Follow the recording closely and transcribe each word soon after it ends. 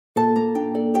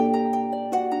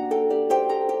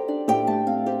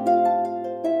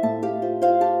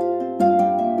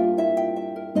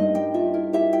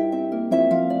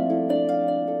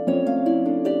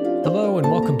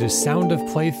Sound of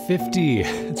Play 50.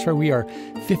 That's right, we are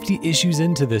 50 issues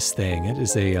into this thing. It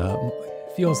is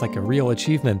feels like a real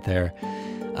achievement there.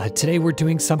 Today we're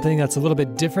doing something that's a little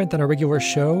bit different than our regular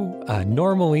show.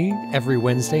 Normally, every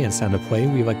Wednesday in Sound of Play,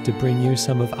 we like to bring you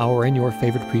some of our and your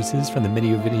favorite pieces from the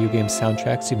many video game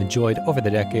soundtracks you've enjoyed over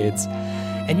the decades.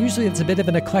 And usually it's a bit of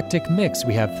an eclectic mix.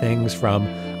 We have things from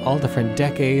all different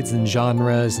decades and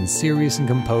genres and series and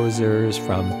composers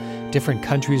from different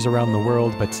countries around the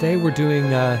world. But today we're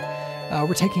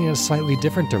taking it a slightly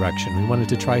different direction. We wanted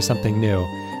to try something new,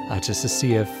 just to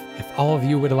see if all of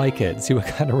you would like it, see what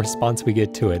kind of response we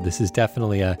get to it. This is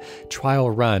definitely a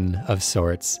trial run of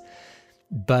sorts.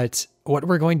 But what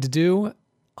we're going to do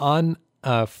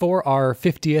for our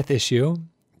 50th issue,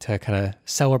 to kind of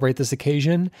celebrate this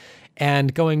occasion,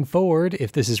 and going forward,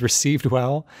 if this is received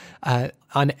well,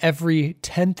 on every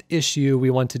 10th issue, we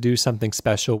want to do something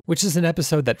special, which is an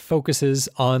episode that focuses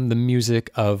on the music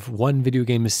of one video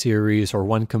game series or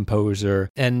one composer,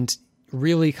 and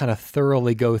really kind of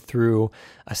thoroughly go through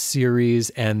a series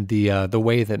and the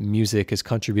way that music has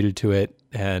contributed to it,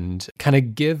 and kind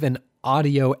of give an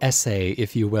audio essay,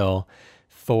 if you will,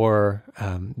 for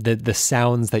the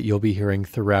sounds that you'll be hearing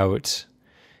throughout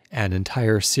an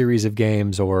entire series of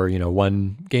games, or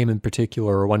one game in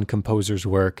particular, or one composer's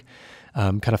work,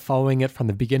 kind of following it from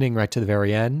the beginning right to the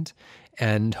very end,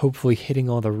 and hopefully hitting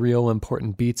all the real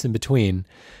important beats in between.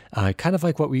 Kind of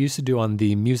like what we used to do on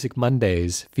the Music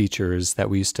Mondays features that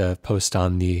we used to post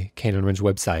on the Cane and Ringe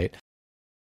website.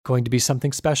 Going to be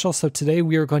something special. So today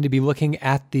we are going to be looking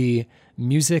at the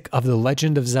music of the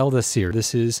Legend of Zelda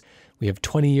series. We have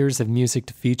 20 years of music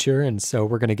to feature, and so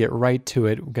we're going to get right to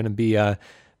it. We're going to be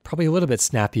probably a little bit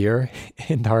snappier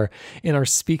in our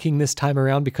speaking this time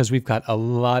around, because we've got a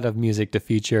lot of music to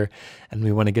feature and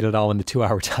we want to get it all in the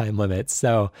 2-hour time limit.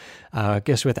 So I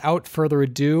guess without further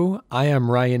ado, I am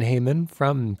Ryan Heyman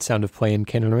from Sound of Play and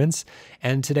Cane and Ringe,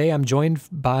 and today I'm joined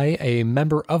by a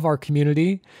member of our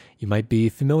community. You might be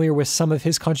familiar with some of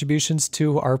his contributions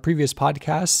to our previous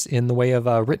podcasts in the way of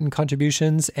written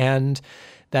contributions, and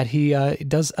that he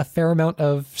does a fair amount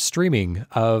of streaming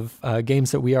of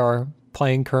games that we are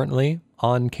playing currently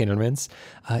on Cane and Ringe,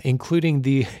 including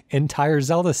the entire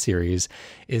Zelda series,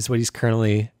 is what he's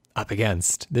currently up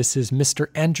against. This is Mr.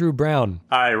 Andrew Brown.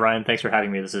 Hi, Ryan. Thanks for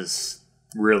having me. This is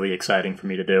really exciting for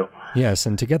me to do. Yes,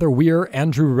 and together we're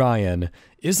Andrew Ryan.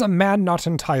 Is a man not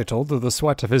entitled to the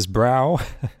sweat of his brow?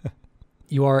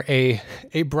 You are a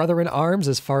brother in arms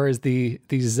as far as the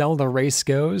Zelda race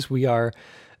goes. We are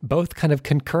both kind of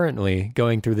concurrently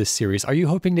going through this series. Are you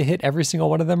hoping to hit every single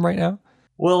one of them right now?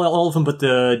 Well, all of them but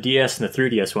the DS and the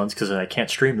 3DS ones, because I can't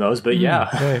stream those, but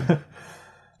yeah. Right.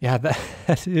 Yeah,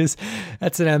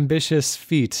 that's an ambitious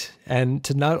feat. And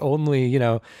to not only,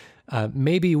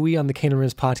 maybe we on the Cane and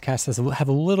Ringe podcast have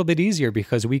a little bit easier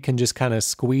because we can just kind of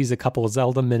squeeze a couple of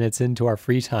Zelda minutes into our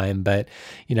free time. But,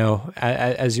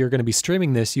 as you're going to be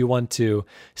streaming this, you want to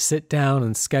sit down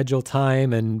and schedule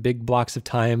time and big blocks of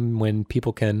time when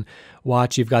people can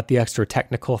watch. You've got the extra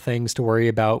technical things to worry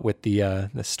about with the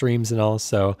streams and all.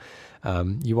 So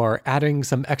you are adding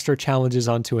some extra challenges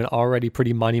onto an already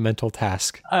pretty monumental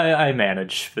task. I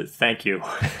manage, but thank you.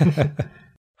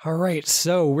 All right,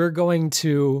 so we're going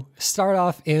to start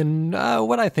off in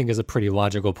what I think is a pretty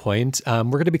logical point. We're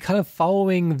going to be kind of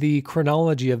following the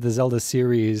chronology of the Zelda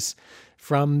series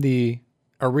from the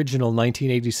original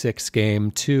 1986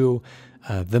 game to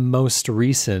the most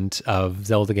recent of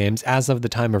Zelda games. As of the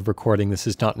time of recording, this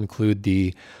does not include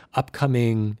the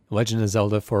upcoming Legend of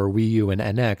Zelda for Wii U and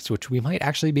NX, which we might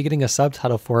actually be getting a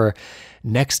subtitle for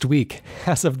next week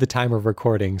as of the time of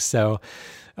recording. So,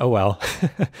 oh well,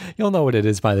 you'll know what it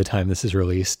is by the time this is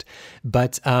released.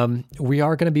 But we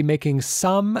are going to be making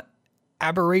some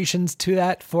aberrations to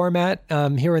that format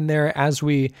here and there as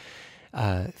we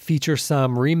feature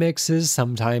some remixes,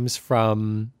 sometimes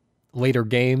from later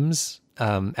games,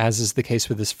 as is the case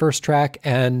with this first track,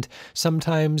 and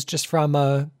sometimes just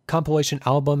from compilation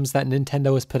albums that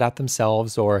Nintendo has put out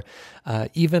themselves, or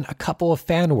even a couple of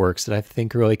fan works that I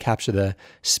think really capture the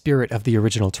spirit of the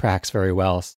original tracks very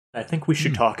well. I think we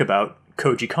should talk about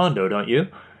Koji Kondo, don't you?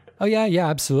 Oh, yeah,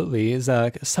 absolutely. Is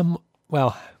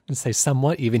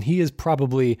somewhat even. He is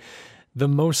probably the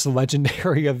most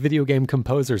legendary of video game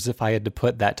composers, if I had to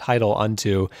put that title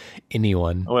onto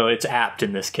anyone. Well, it's apt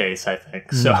in this case, I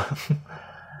think. So,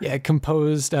 yeah,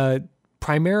 composed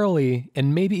primarily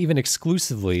and maybe even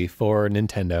exclusively for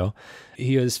Nintendo.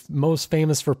 He is most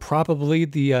famous for probably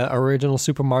the original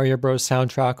Super Mario Bros.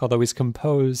 Soundtrack, although he's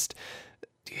composed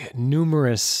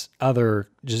numerous other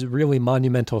just really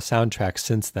monumental soundtracks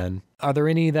since then. Are there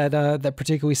any that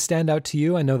particularly stand out to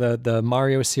you? I know the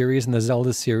Mario series and the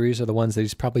Zelda series are the ones that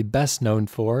he's probably best known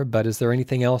for, but is there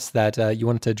anything else that you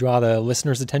wanted to draw the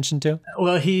listeners' attention to?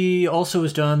 Well, he also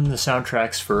has done the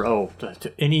soundtracks for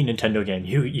to any Nintendo game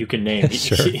you can name.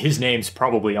 Sure. His name's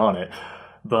probably on it.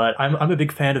 But I'm a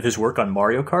big fan of his work on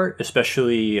Mario Kart,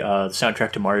 especially the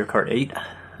soundtrack to Mario Kart 8.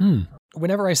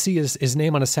 Whenever I see his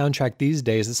name on a soundtrack these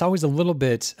days, it's always a little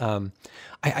bit,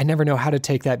 I never know how to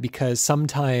take that, because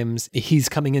sometimes he's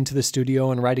coming into the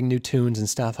studio and writing new tunes and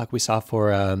stuff, like we saw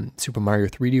for Super Mario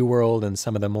 3D World and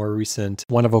some of the more recent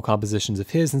wonderful compositions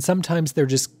of his. And sometimes they're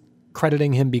just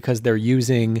crediting him because they're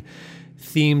using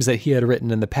themes that he had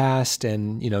written in the past,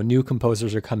 and new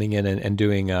composers are coming in and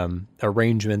doing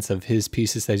arrangements of his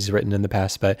pieces that he's written in the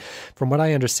past. But from what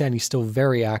I understand, he's still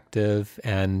very active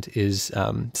and is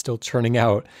still churning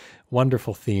out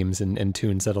wonderful themes and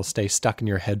tunes that'll stay stuck in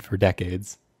your head for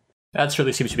decades. That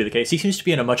certainly seems to be the case. He seems to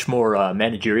be in a much more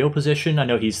managerial position. I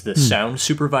know he's the sound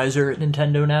supervisor at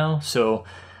Nintendo now, so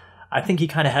I think he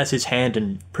kind of has his hand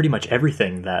in pretty much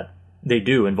everything that they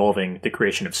do involving the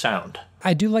creation of sound.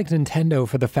 I do like Nintendo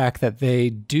for the fact that they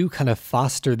do kind of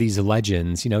foster these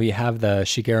legends. You have the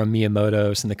Shigeru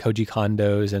Miyamotos and the Koji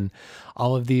Kondos and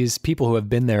all of these people who have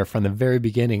been there from the very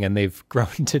beginning, and they've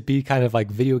grown to be kind of like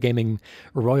video gaming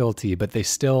royalty, but they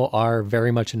still are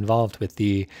very much involved with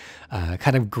the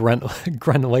kind of grunt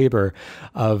labor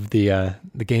of the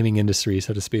gaming industry,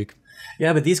 so to speak.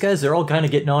 Yeah, but these guys, they're all kind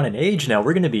of getting on in age now.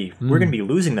 We're gonna be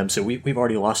losing them. So we've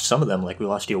already lost some of them, like we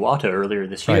lost Iwata earlier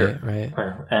this year. Right.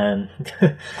 And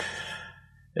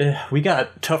we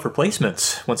got tough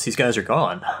replacements once these guys are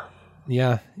gone.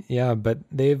 Yeah, but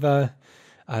they've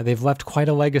left quite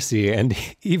a legacy, and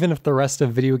even if the rest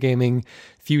of video gaming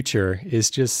future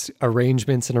is just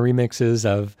arrangements and remixes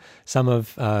of some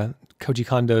of Koji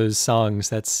Kondo's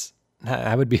songs,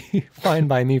 I would be fine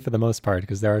by me for the most part,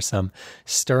 because there are some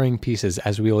stirring pieces,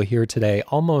 as we will hear today.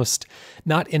 Almost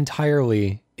not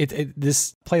entirely.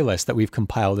 This playlist that we've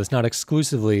compiled is not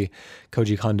exclusively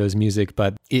Koji Kondo's music,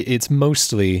 but it's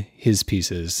mostly his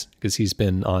pieces, because he's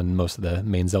been on most of the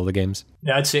main Zelda games.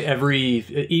 Yeah, I'd say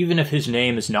even if his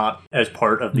name is not as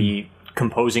part of the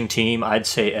composing team, I'd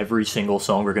say every single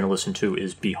song we're going to listen to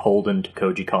is beholden to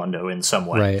Koji Kondo in some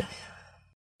way. Right.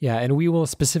 Yeah, and we will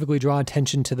specifically draw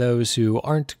attention to those who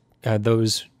aren't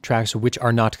those tracks which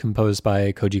are not composed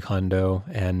by Koji Kondo,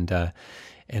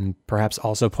 and perhaps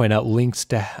also point out links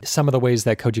to some of the ways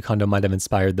that Koji Kondo might have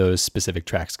inspired those specific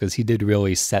tracks, because he did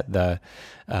really set the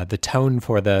tone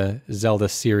for the Zelda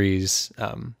series,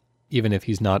 even if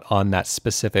he's not on that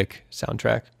specific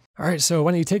soundtrack. All right, so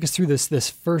why don't you take us through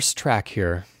this first track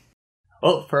here?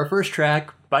 Well, for our first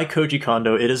track by Koji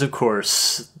Kondo, it is, of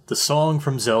course, the song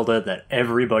from Zelda that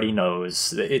everybody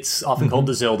knows. It's often called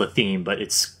the Zelda theme, but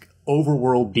it's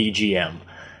Overworld BGM.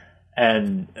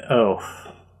 And,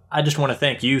 I just want to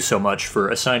thank you so much for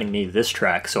assigning me this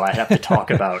track, so I have to talk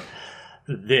about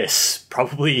this.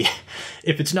 Probably,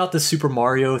 if it's not the Super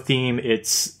Mario theme,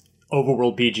 it's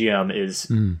Overworld BGM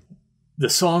is the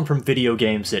song from video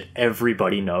games that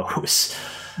everybody knows.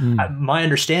 My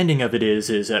understanding of it is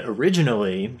that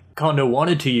originally Kondo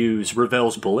wanted to use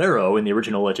Ravel's Bolero in the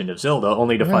original Legend of Zelda,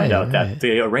 only to find out that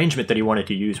the arrangement that he wanted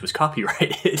to use was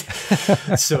copyrighted.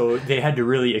 So they had to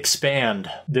really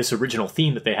expand this original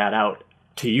theme that they had out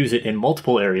to use it in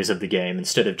multiple areas of the game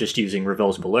instead of just using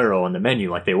Ravel's Bolero on the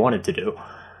menu like they wanted to do,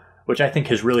 which I think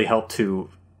has really helped to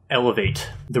elevate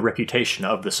the reputation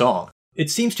of the song. It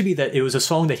seems to be that it was a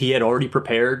song that he had already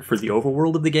prepared for the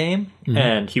overworld of the game,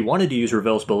 and he wanted to use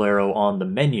Ravel's Bolero on the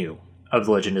menu of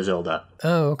The Legend of Zelda.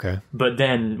 Oh, okay. But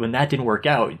then, when that didn't work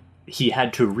out, he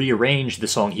had to rearrange the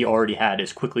song he already had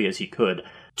as quickly as he could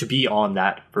to be on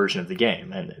that version of the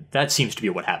game, and that seems to be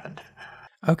what happened.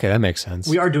 Okay, that makes sense.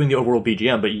 We are doing the overworld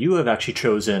BGM, but you have actually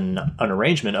chosen an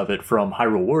arrangement of it from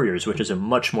Hyrule Warriors, which is a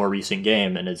much more recent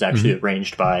game, and is actually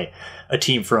arranged by a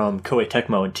team from Koei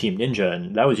Tecmo and Team Ninja,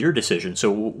 and that was your decision.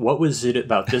 So what was it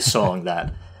about this song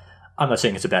that... I'm not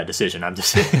saying it's a bad decision, I'm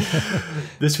just saying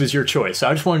this was your choice. So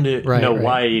I just wanted to know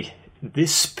why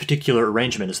this particular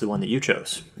arrangement is the one that you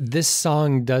chose. This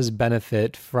song does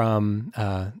benefit from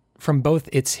both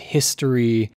its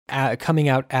history coming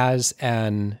out as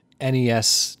an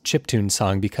NES chiptune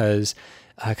song, because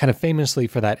kind of famously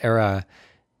for that era,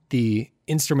 the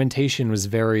instrumentation was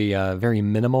very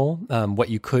minimal. What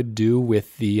you could do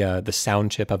with the sound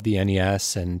chip of the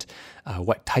NES and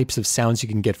what types of sounds you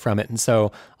can get from it. And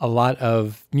so a lot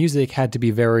of music had to be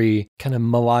very kind of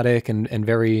melodic and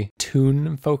very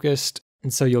tune focused.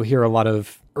 And so you'll hear a lot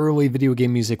of early video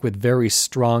game music with very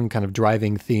strong kind of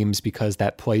driving themes because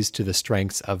that plays to the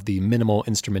strengths of the minimal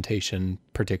instrumentation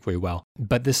particularly well.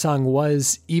 But this song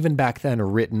was, even back then,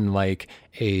 written like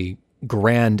a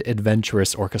grand,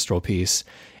 adventurous orchestral piece.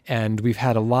 And we've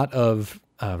had a lot of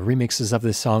remixes of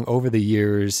this song over the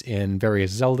years in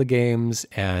various Zelda games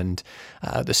and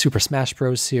the Super Smash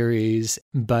Bros. Series.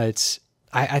 But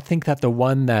I think that the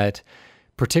one that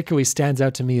particularly stands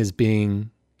out to me as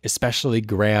being especially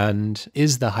grand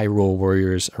is the Hyrule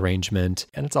Warriors arrangement.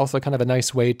 And it's also kind of a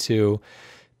nice way to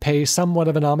pay somewhat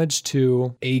of an homage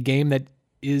to a game that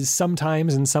is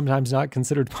sometimes and sometimes not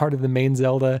considered part of the main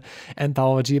Zelda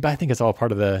anthology, but I think it's all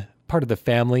part of the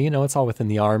family. It's all within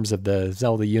the arms of the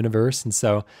Zelda universe. And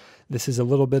so this is a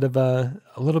little bit of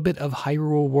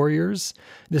Hyrule Warriors,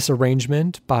 this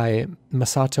arrangement by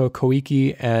Masato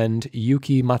Koike and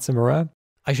Yuki Matsumura.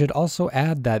 I should also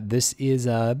add that this is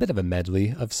a bit of a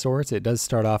medley of sorts. It does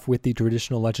start off with the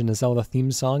traditional Legend of Zelda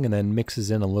theme song and then mixes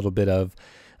in a little bit of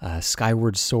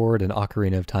Skyward Sword and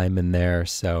Ocarina of Time in there.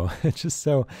 So just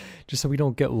so we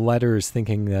don't get letters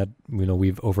thinking that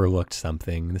we've overlooked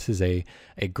something. This is a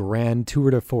grand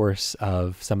tour de force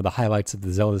of some of the highlights of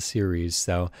the Zelda series.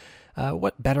 So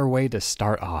what better way to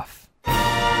start off?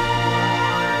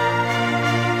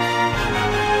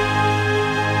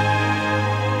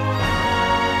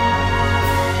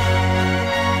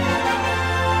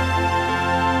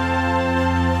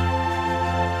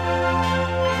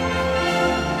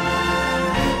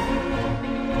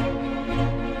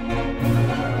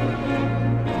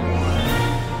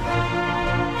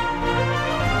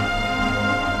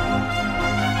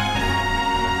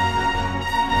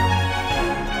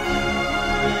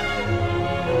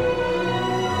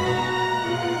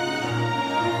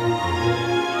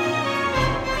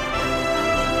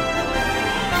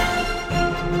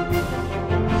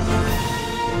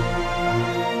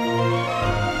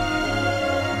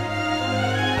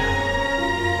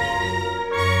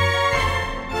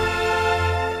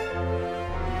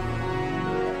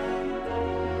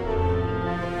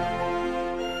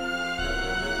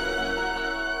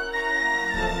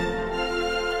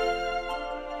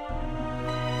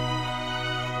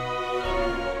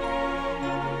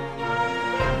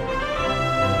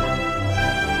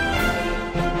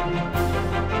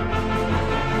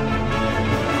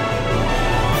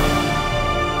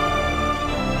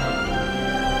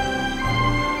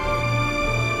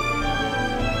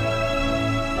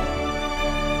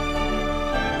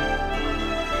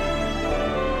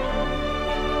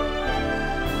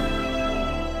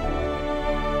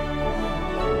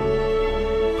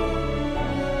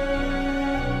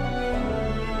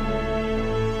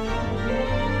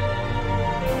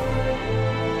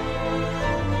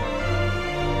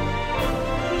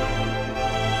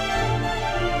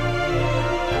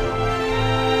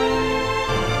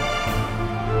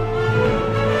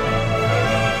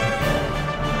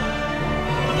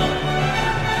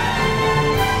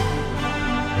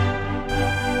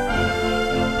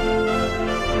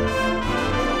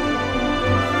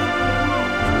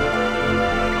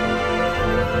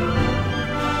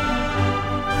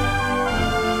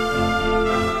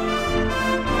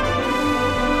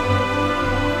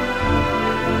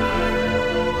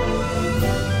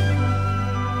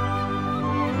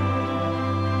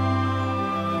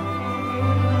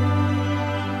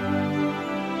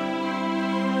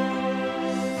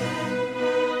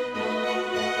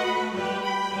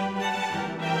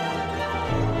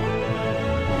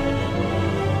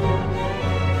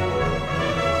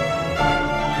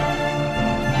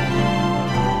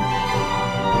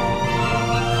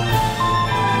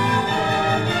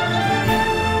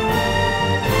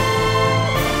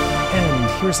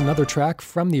 Here's another track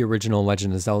from the original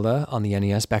Legend of Zelda on the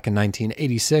NES back in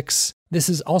 1986. This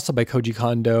is also by Koji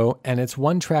Kondo, and it's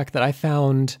one track that I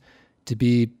found to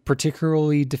be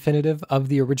particularly definitive of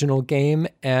the original game,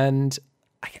 and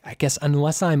I guess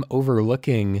unless I'm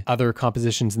overlooking other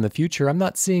compositions in the future, I'm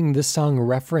not seeing this song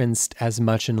referenced as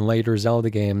much in later Zelda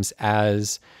games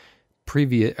as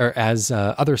previous or as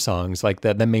other songs like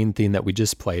the main theme that we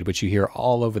just played, which you hear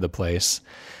all over the place.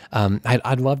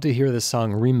 I'd love to hear this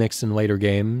song remixed in later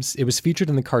games. It was featured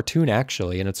in the cartoon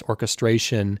actually, and its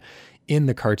orchestration in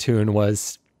the cartoon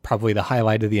was probably the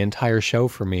highlight of the entire show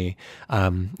for me.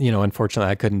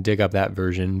 Unfortunately I couldn't dig up that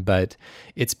version, but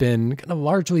it's been kind of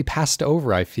largely passed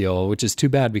over, I feel, which is too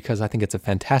bad because I think it's a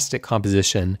fantastic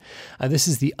composition. This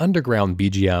is the underground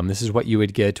BGM. This is what you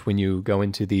would get when you go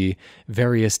into the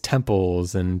various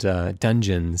temples and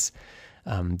dungeons.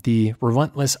 The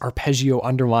relentless arpeggio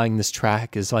underlying this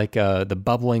track is like the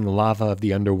bubbling lava of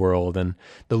the underworld, and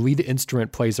the lead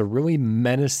instrument plays a really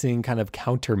menacing kind of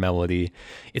counter melody.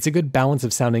 It's a good balance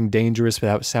of sounding dangerous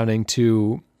without sounding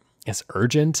too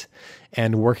urgent,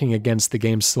 and working against the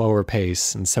game's slower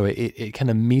pace. And so it kind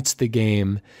of meets the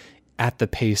game at the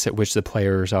pace at which the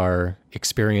players are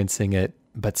experiencing it,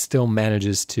 but still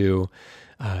manages to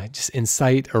just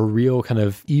incite a real kind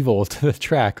of evil to the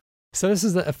track. So this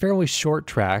is a fairly short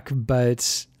track,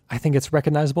 but I think it's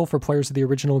recognizable for players of the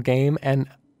original game, and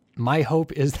my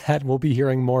hope is that we'll be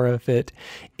hearing more of it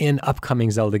in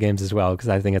upcoming Zelda games as well, because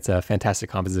I think it's a fantastic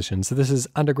composition. So this is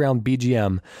Underground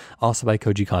BGM, also by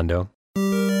Koji Kondo.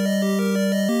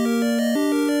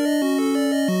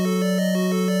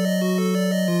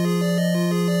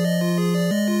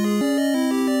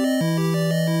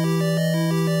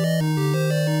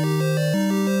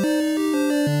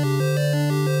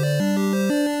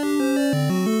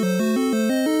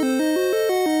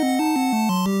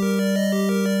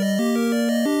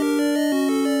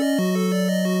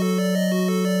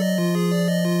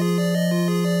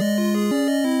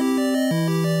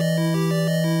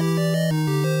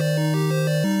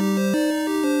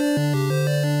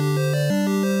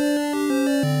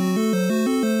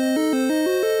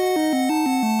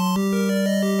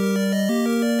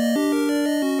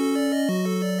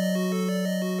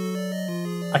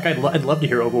 I'd love to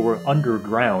hear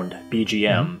underground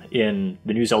BGM in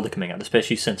the new Zelda coming out,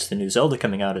 especially since the new Zelda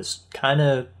coming out is kind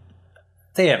of...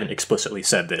 They haven't explicitly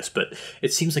said this, but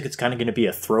it seems like it's kind of going to be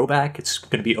a throwback. It's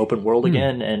going to be open world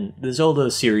again, and the Zelda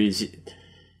series,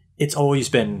 it's always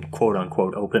been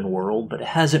quote-unquote open world, but it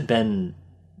hasn't been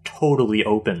totally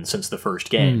open since the first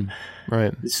game.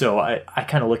 Right. So I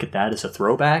kind of look at that as a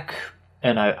throwback,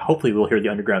 and hopefully we'll hear the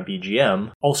underground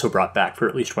BGM also brought back for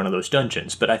at least one of those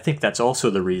dungeons. But I think that's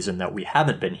also the reason that we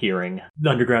haven't been hearing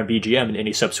the underground BGM in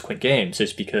any subsequent games,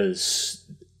 is because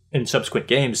in subsequent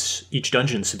games, each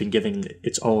dungeon's been given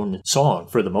its own song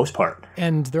for the most part.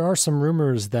 And there are some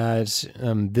rumors that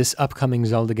this upcoming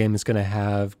Zelda game is going to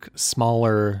have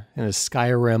smaller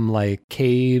Skyrim-like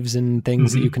caves and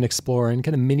things that you can explore, and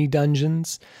kind of mini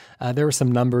dungeons. There were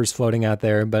some numbers floating out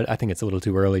there, but I think it's a little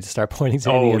too early to start pointing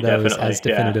to any of those as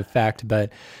definitive fact.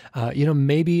 But,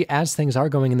 maybe as things are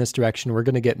going in this direction, we're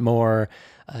going to get more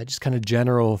just kind of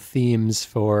general themes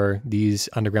for these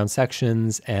underground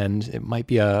sections, and it might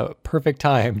be a perfect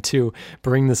time to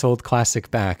bring this old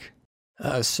classic back.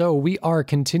 So we are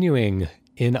continuing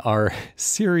in our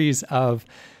series of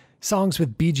songs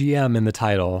with BGM in the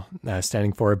title,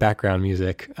 standing for background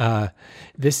music.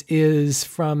 This is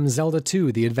from Zelda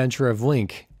 2, The Adventure of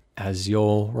Link. As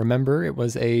you'll remember, it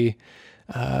was a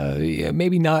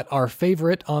maybe not our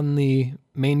favorite on the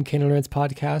main Canon Rants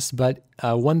podcast, but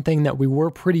one thing that we were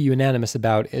pretty unanimous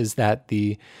about is that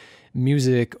the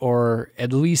music, or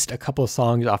at least a couple of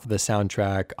songs off of the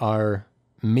soundtrack, are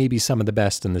maybe some of the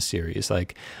best in the series.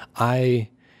 Like, I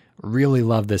really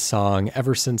love this song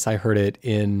ever since I heard it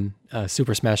in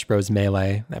Super Smash Bros.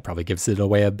 Melee. That probably gives it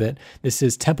away a bit. This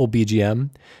is Temple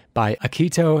BGM by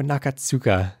Akito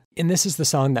Nakatsuka. And this is the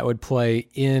song that would play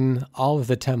in all of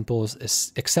the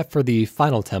temples except for the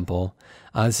final temple.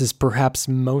 This is perhaps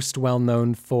most well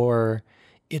known for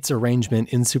its arrangement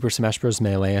in Super Smash Bros.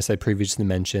 Melee, as I previously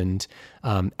mentioned,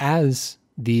 as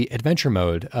the adventure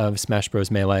mode of Smash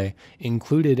Bros. Melee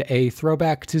included a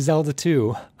throwback to Zelda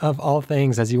 2, of all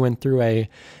things, as you went through a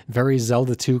very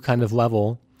Zelda 2 kind of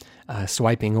level,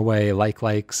 swiping away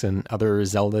likes and other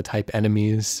Zelda-type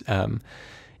enemies.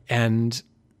 And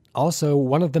also,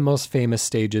 one of the most famous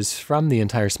stages from the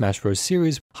entire Smash Bros.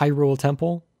 Series, Hyrule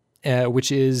Temple,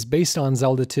 which is based on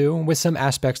Zelda 2, with some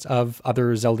aspects of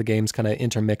other Zelda games kind of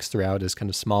intermixed throughout as kind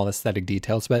of small aesthetic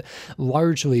details, but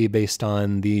largely based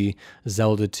on the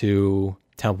Zelda 2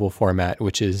 temple format,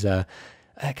 which is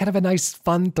kind of a nice,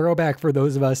 fun throwback for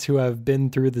those of us who have been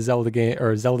through the Zelda game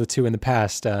or Zelda 2 in the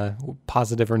past,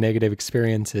 positive or negative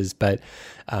experiences. But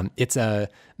it's a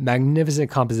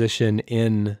magnificent composition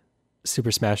in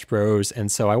Super Smash Bros.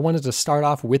 And so I wanted to start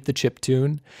off with the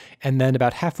chiptune, and then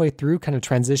about halfway through kind of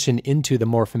transition into the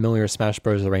more familiar Smash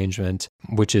Bros. Arrangement,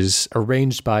 which is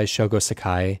arranged by Shogo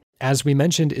Sakai. As we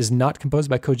mentioned, is not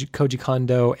composed by Koji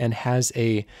Kondo and has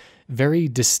a very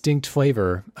distinct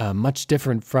flavor, much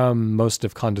different from most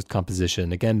of Kondo's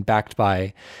composition. Again, backed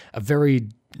by a very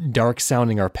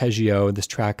dark-sounding arpeggio, this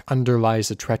track underlies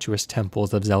the treacherous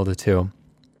temples of Zelda 2.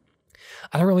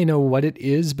 I don't really know what it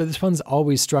is, but this one's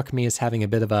always struck me as having a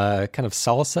bit of a kind of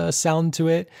salsa sound to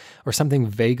it, or something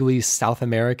vaguely South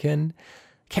American.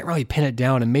 Can't really pin it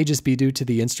down. It may just be due to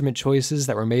the instrument choices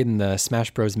that were made in the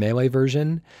Smash Bros. Melee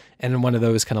version. And in one of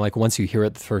those kind of like once you hear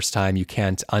it the first time, you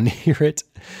can't unhear it.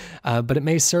 But it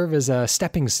may serve as a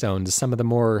stepping stone to some of the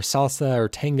more salsa or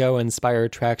tango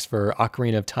inspired tracks for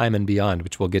Ocarina of Time and beyond,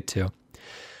 which we'll get to.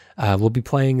 We'll be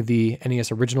playing the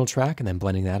NES original track and then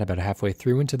blending that about halfway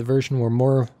through into the version we're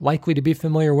more likely to be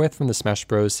familiar with from the Smash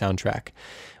Bros. Soundtrack,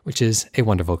 which is a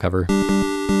wonderful cover.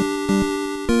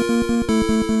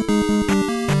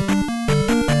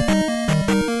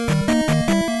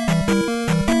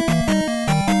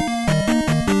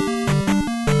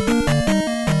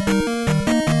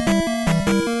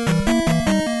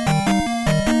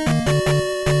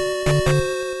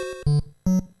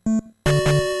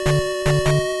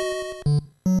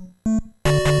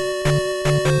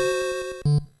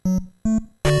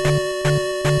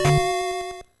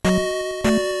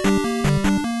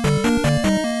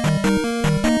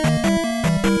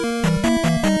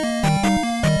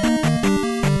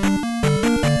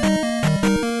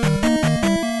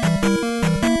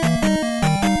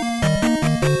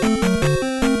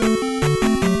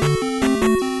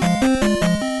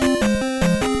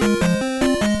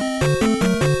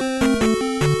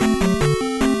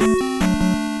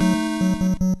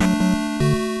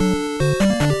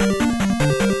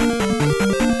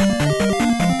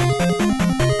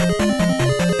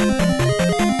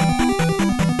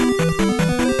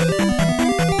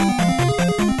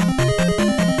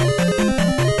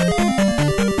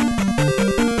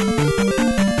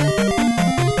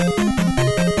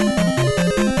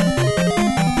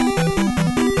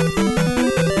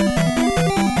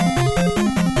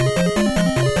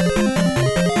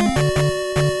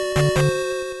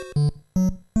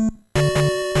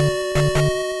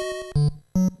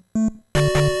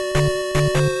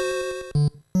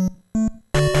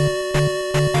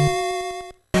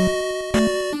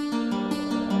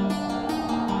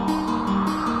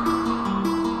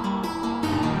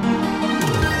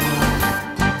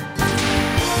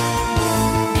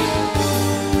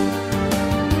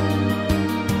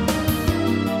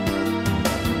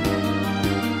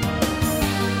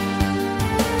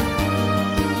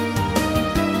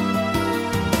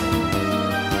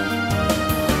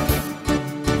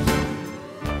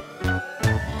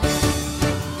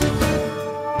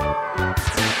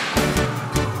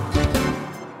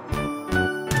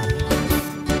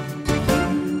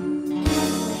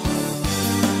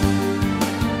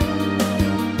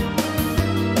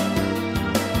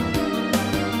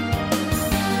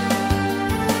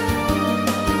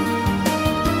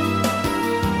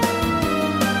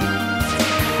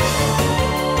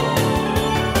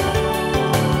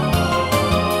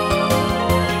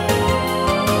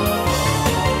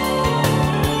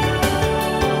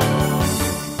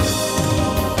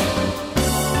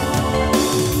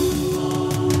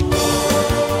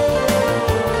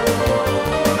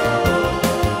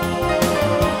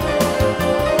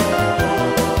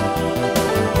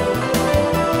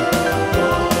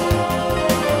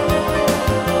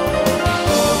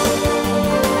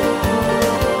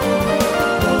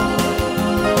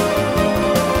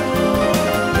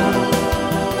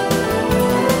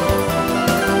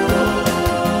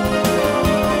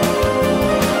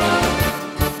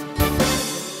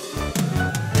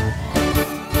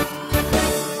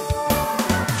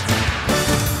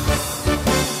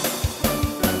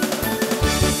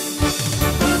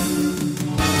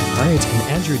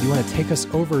 Andrew, do you want to take us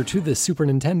over to the Super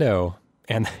Nintendo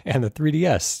and the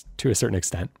 3DS to a certain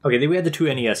extent? Okay, we had the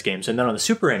two NES games, and then on the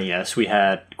Super NES, we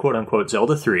had quote-unquote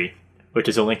Zelda 3, which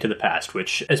is A Link to the Past,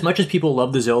 which, as much as people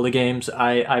love the Zelda games,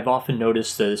 I've often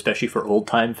noticed that, especially for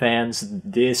old-time fans,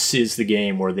 this is the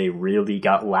game where they really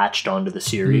got latched onto the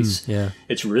series. Yeah.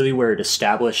 It's really where it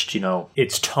established,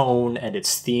 its tone and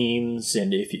its themes,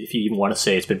 and if you even want to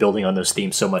say it's been building on those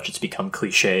themes so much it's become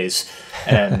cliches,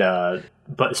 and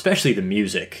but especially the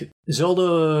music.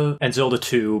 Zelda and Zelda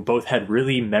 2 both had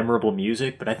really memorable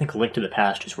music, but I think A Link to the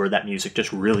Past is where that music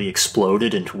just really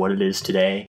exploded into what it is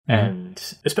today. And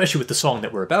especially with the song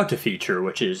that we're about to feature,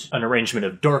 which is an arrangement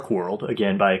of Dark World,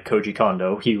 again by Koji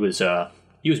Kondo. He was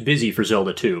busy for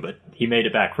Zelda 2, but he made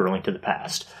it back for A Link to the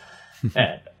Past.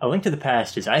 And A Link to the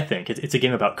Past is, I think, it's a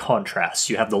game about contrasts.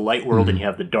 You have the light world and you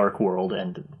have the dark world,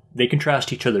 and they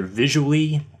contrast each other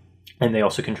visually, and they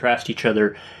also contrast each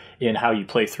other in how you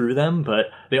play through them,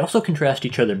 but they also contrast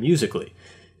each other musically.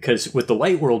 Because with the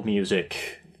light world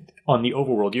music, on the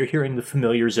overworld, you're hearing the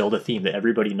familiar Zelda theme that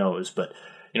everybody knows, but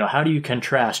how do you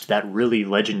contrast that really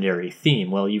legendary theme?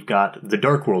 Well, you've got the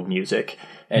Dark World music,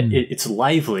 and it's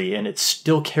lively, and it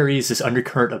still carries this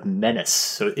undercurrent of menace.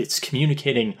 So it's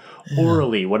communicating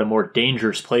orally what a more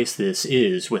dangerous place this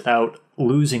is without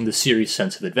losing the serious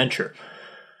sense of adventure.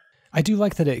 I do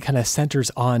like that it kind of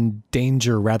centers on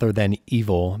danger rather than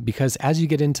evil, because as you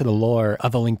get into the lore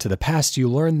of A Link to the Past, you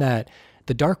learn that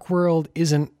the Dark World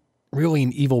isn't really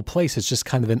an evil place. It's just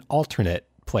kind of an alternate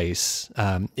place.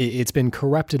 It's been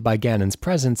corrupted by Ganon's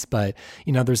presence, but,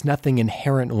 there's nothing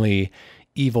inherently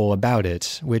evil about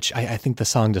it, which I think the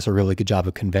song does a really good job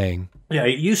of conveying. Yeah,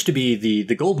 it used to be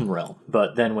the Golden Realm,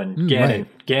 but then when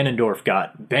Ganondorf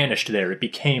got banished there, it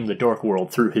became the Dark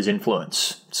World through his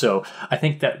influence. So I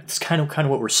think that's kind of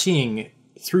what we're seeing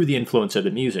through the influence of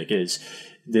the music is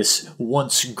this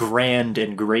once grand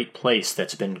and great place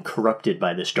that's been corrupted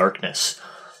by this darkness.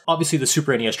 Obviously, the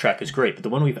Super NES track is great, but the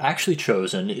one we've actually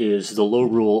chosen is the Low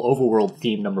Rule Overworld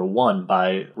Theme number 1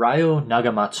 by Ryo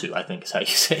Nagamatsu, I think is how you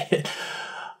say it.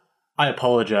 I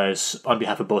apologize on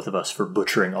behalf of both of us for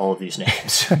butchering all of these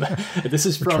names. This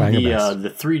is from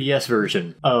the 3DS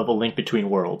version of A Link Between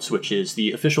Worlds, which is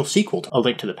the official sequel to A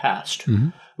Link to the Past,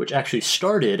 which actually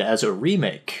started as a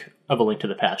remake of A Link to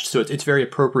the Past. So it's very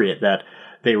appropriate that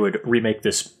they would remake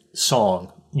this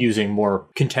song using more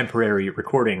contemporary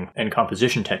recording and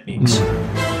composition techniques.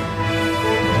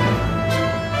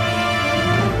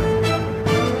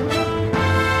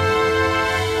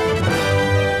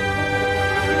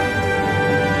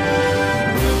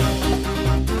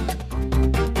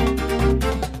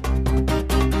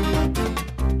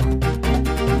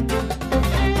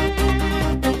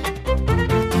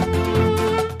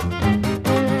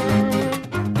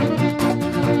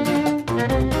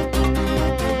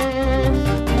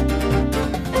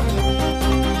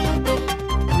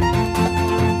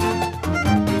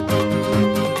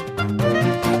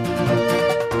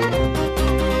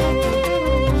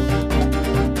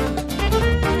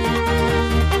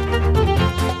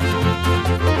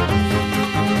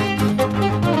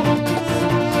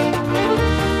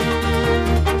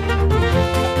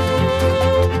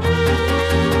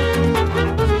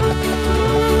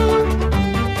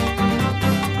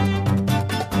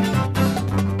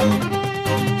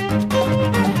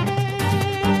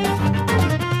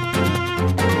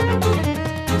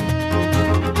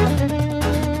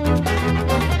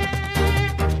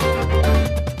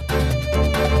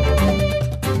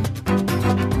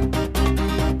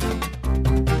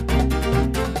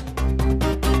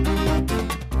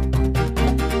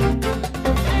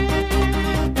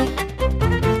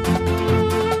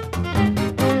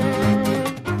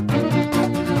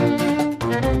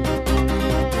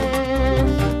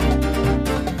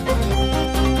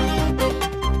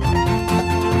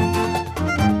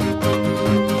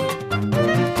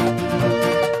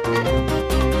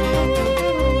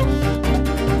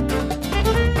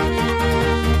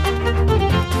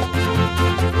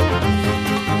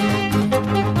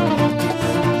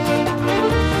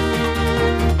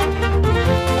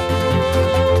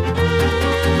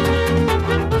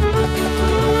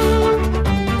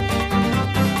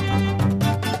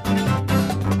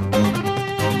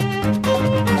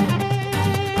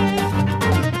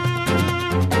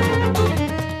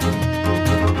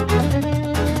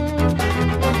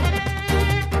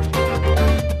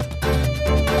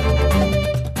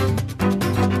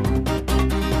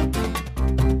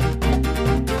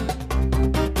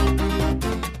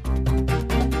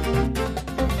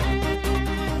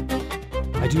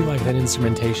 do like that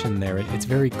instrumentation there. It's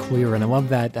very clear, and I love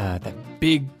that that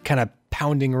big kind of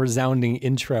pounding, resounding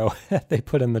intro that they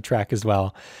put in the track as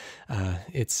well.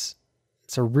 It's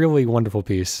a really wonderful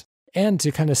piece. And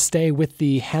to kind of stay with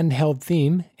the handheld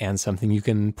theme and something you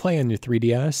can play on your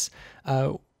 3DS,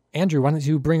 Andrew, why don't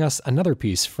you bring us another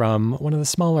piece from one of the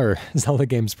smaller Zelda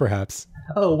games, perhaps?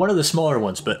 Oh, one of the smaller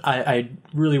ones, but I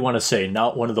really want to say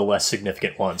not one of the less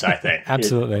significant ones, I think.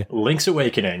 Absolutely. Link's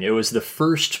Awakening. It was the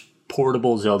first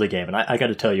portable Zelda game. And I got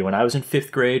to tell you, when I was in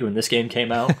 5th grade, when this game came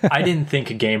out, I didn't think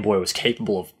a Game Boy was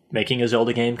capable of making a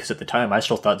Zelda game, because at the time I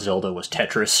still thought Zelda was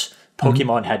Tetris.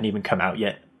 Pokemon hadn't even come out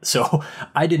yet. So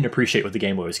I didn't appreciate what the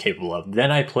Game Boy was capable of.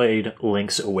 Then I played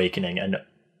Link's Awakening, and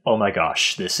oh my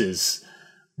gosh, this is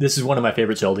one of my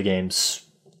favorite Zelda games,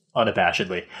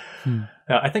 unabashedly.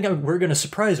 I think we're going to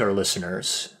surprise our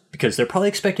listeners, because they're probably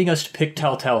expecting us to pick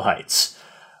Telltale Heights.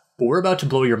 But we're about to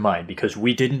blow your mind, because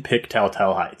we didn't pick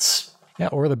Telltale Heights. Yeah,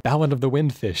 or the Ballad of the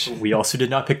Windfish. We also did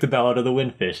not pick the Ballad of the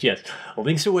Windfish, yes.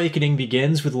 Link's Awakening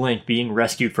begins with Link being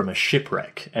rescued from a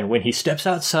shipwreck, and when he steps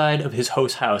outside of his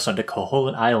host's house onto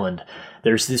Koholint Island,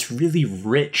 there's this really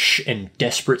rich and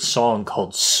desperate song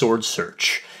called Sword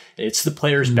Search. It's the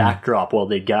player's backdrop while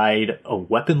they guide a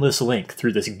weaponless Link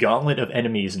through this gauntlet of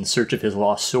enemies in search of his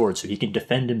lost sword so he can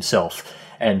defend himself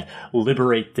and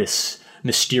liberate this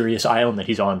mysterious island that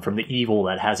he's on from the evil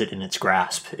that has it in its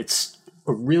grasp. It's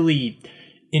a really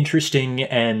interesting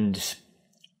and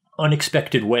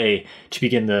unexpected way to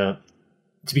begin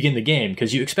the game,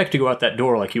 because you expect to go out that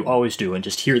door like you always do and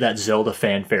just hear that Zelda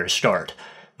fanfare start.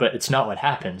 But it's not what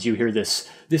happens. You hear this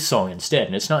song instead,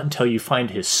 and it's not until you find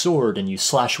his sword and you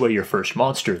slash away your first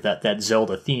monster that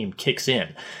Zelda theme kicks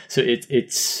in. So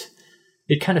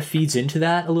it kind of feeds into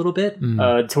that a little bit,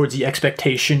 towards the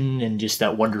expectation and just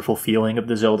that wonderful feeling of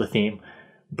the Zelda theme.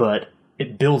 But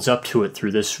it builds up to it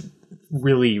through this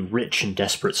really rich and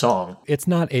desperate song. It's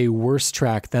not a worse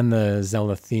track than the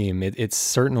Zelda theme. It's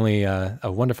certainly a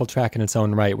wonderful track in its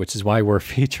own right, which is why we're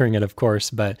featuring it, of course.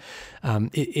 But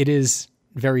it is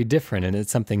very different, and it's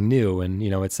something new, and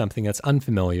it's something that's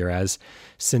unfamiliar, as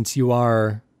since you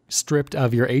are stripped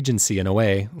of your agency in a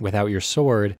way without your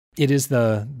sword, it is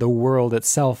the world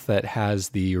itself that has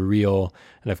the real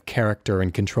kind of character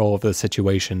and control of the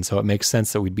situation. So it makes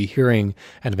sense that we'd be hearing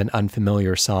kind of an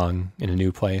unfamiliar song in a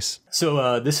new place.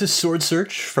 So this is Sword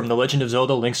Search from The Legend of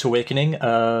Zelda: Link's Awakening.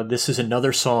 This is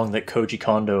another song that Koji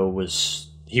Kondo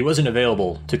wasn't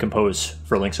available to compose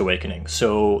for Link's Awakening.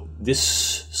 So this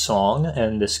song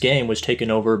and this game was taken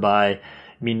over by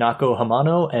Minako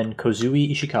Hamano and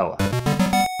Kozui Ishikawa.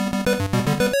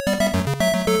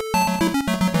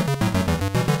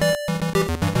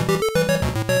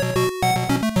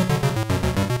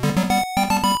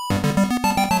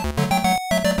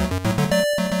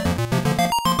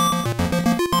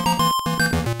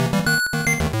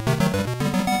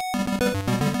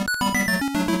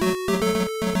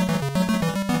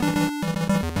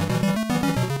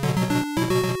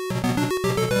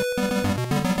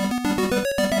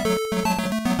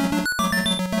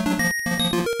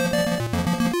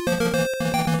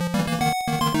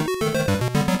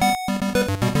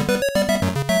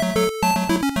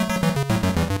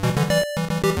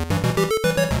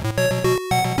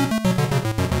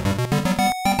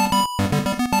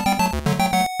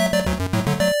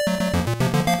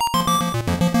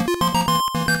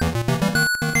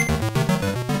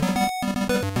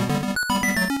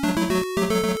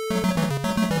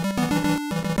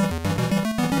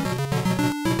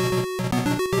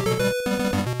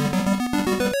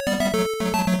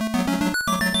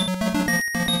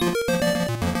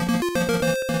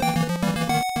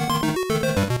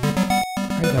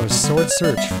 Sword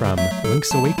Search from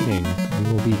Link's Awakening.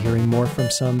 We will be hearing more from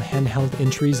some handheld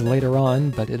entries later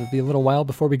on, but it'll be a little while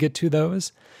before we get to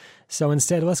those. So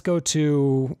instead, let's go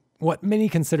to what many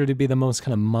consider to be the most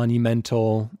kind of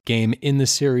monumental game in the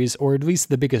series, or at least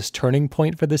the biggest turning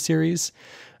point for the series.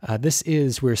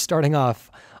 We're starting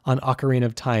off on Ocarina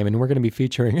of Time, and we're going to be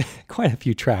featuring quite a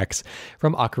few tracks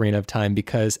from Ocarina of Time,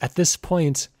 because at this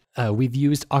point, we've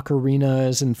used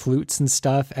ocarinas and flutes and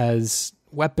stuff as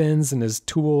weapons and as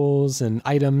tools and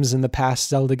items in the past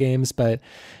Zelda games, but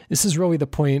this is really the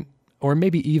point, or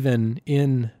maybe even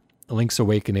in Link's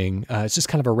Awakening, it's just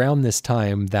kind of around this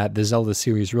time that the Zelda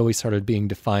series really started being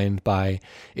defined by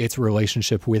its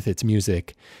relationship with its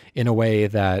music in a way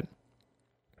that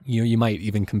you might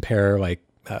even compare like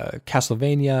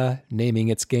Castlevania naming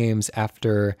its games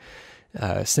after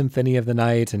Symphony of the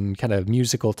Night and kind of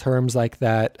musical terms like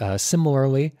that.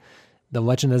 Similarly, the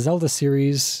Legend of Zelda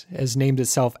series has named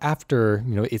itself after,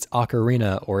 its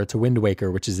ocarina or its Wind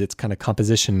Waker, which is its kind of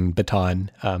composition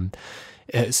baton.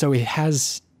 So it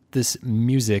has this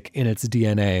music in its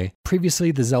DNA.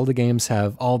 Previously, the Zelda games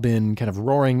have all been kind of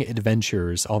roaring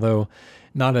adventures, although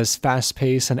not as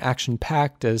fast-paced and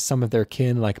action-packed as some of their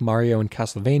kin like Mario and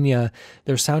Castlevania.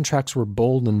 Their soundtracks were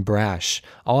bold and brash,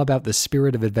 all about the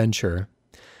spirit of adventure.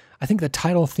 I think the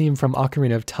title theme from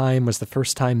Ocarina of Time was the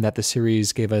first time that the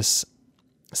series gave us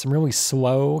some really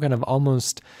slow, kind of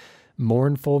almost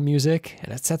mournful music,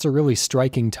 and it sets a really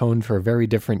striking tone for a very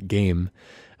different game.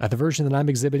 The version that I'm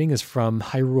exhibiting is from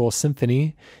Hyrule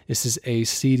Symphony. This is a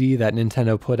CD that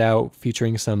Nintendo put out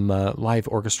featuring some live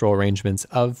orchestral arrangements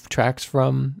of tracks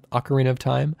from Ocarina of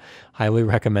Time. Highly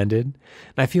recommended.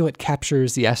 And I feel it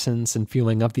captures the essence and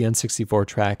feeling of the N64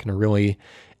 track in a really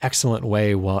excellent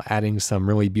way, while adding some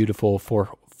really beautiful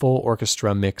full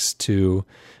orchestra mix to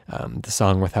the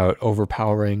song without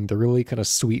overpowering the really kind of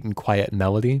sweet and quiet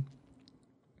melody.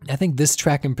 I think this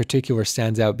track in particular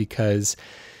stands out because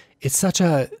it's such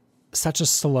a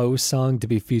slow song to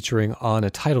be featuring on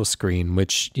a title screen,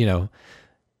 which,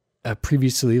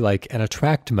 previously like an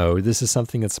attract mode, this is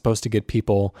something that's supposed to get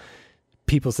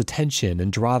people's attention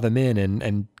and draw them in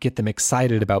and get them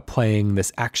excited about playing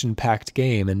this action-packed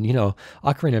game. And,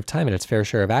 Ocarina of Time had its fair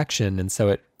share of action, and so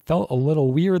it felt a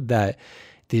little weird that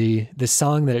the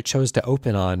song that it chose to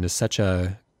open on is such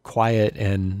a quiet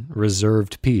and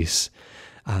reserved piece.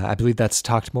 I believe that's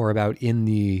talked more about in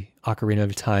the Ocarina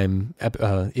of Time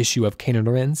issue of Canon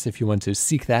Lorenz if you want to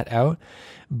seek that out.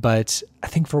 But I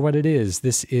think for what it is,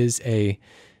 this is a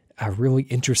really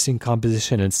interesting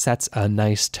composition and sets a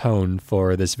nice tone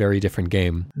for this very different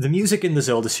game. The music in the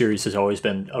Zelda series has always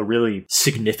been a really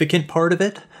significant part of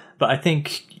it, but I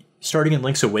think starting in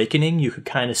Link's Awakening, you could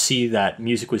kind of see that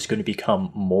music was going to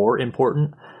become more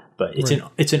important. But it's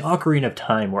an Ocarina of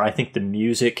Time where I think the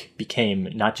music became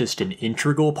not just an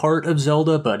integral part of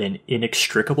Zelda, but an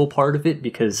inextricable part of it,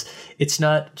 because it's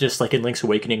not just like in Link's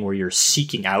Awakening where you're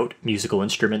seeking out musical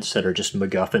instruments that are just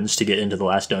MacGuffins to get into the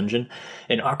last dungeon.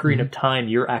 In Ocarina of Time,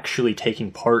 you're actually taking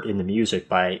part in the music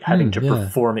by having to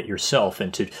perform it yourself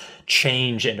and to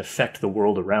change and affect the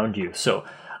world around you. So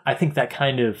I think that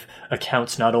kind of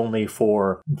accounts not only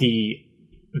for the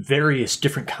various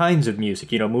different kinds of music,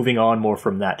 moving on more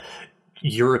from that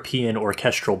European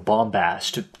orchestral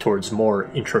bombast towards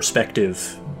more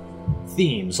introspective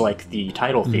themes like the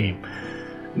title theme,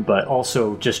 but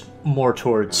also just more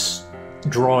towards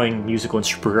drawing musical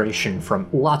inspiration from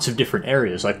lots of different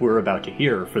areas like we're about to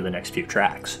hear for the next few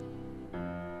tracks.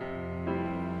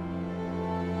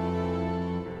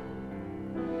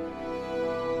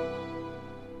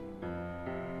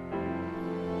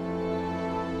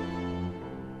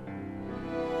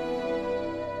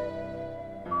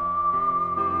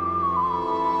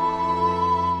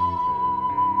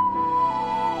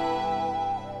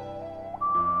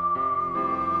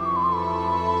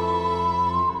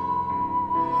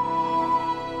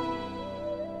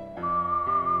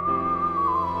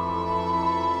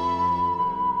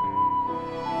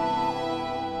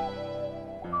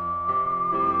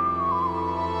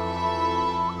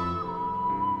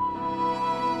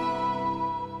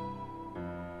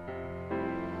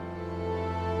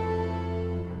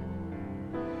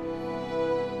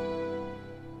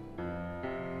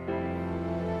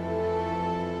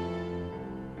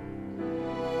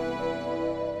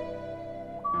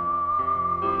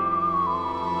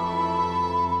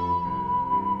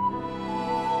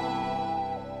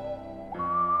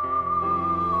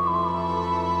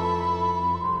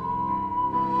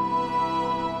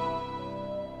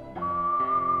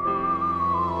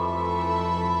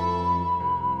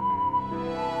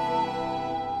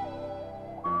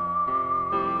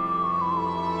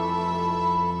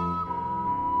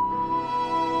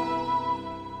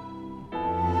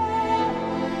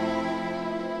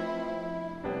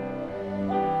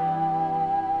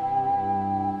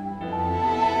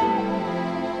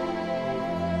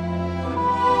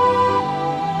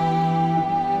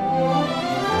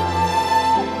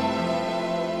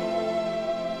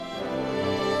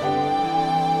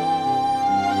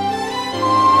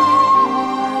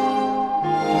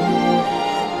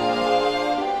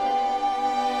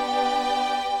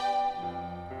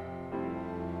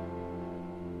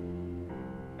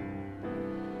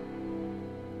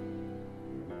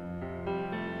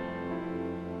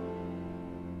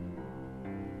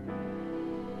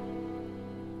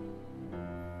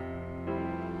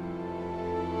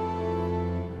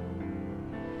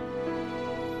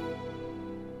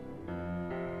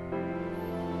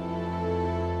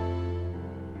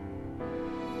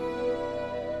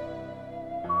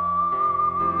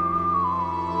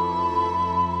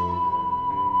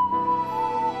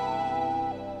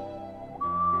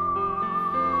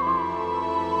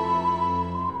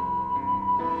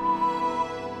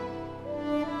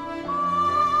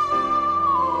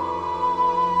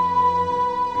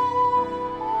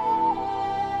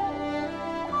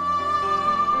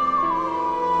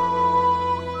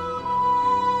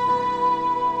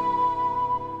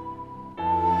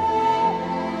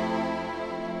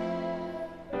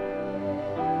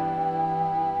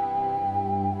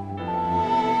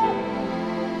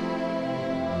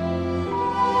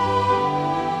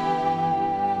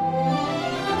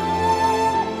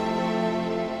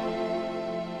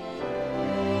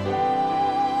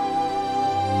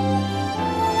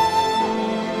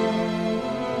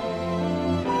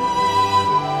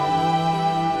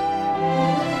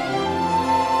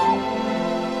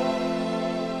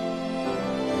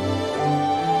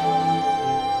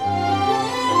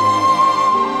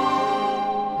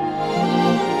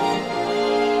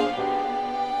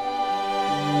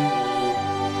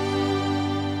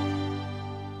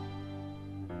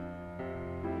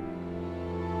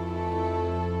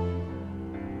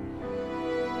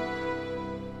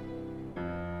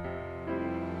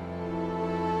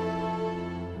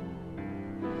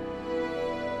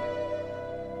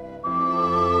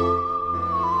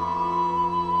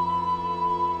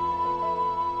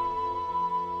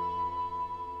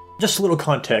 Just a little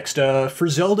context. For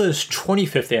Zelda's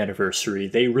 25th anniversary,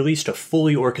 they released a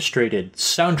fully orchestrated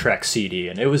soundtrack CD,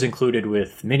 and it was included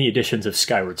with many editions of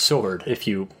Skyward Sword, if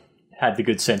you had the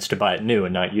good sense to buy it new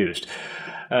and not used.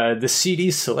 The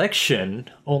CD's selection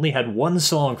only had one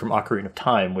song from Ocarina of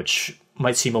Time, which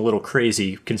might seem a little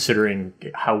crazy considering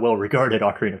how well regarded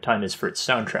Ocarina of Time is for its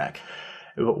soundtrack.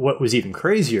 What was even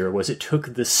crazier was it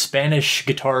took the Spanish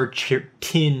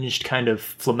guitar-tinged kind of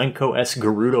flamenco-esque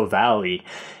Gerudo Valley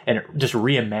and it just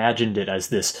reimagined it as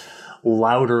this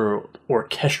louder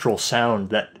orchestral sound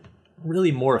that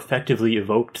really more effectively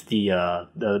evoked the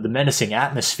menacing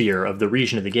atmosphere of the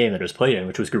region of the game that it was played in,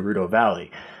 which was Gerudo Valley,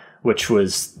 which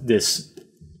was this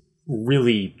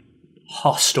really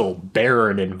hostile,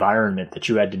 barren environment that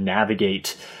you had to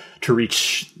navigate to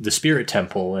reach the spirit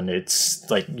temple, and it's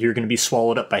like you're going to be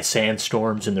swallowed up by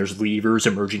sandstorms and there's levers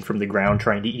emerging from the ground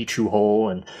trying to eat you whole,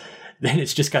 and then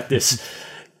it's just got this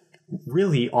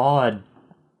really odd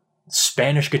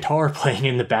Spanish guitar playing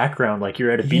in the background like you're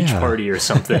at a beach party or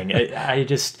something.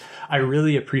 I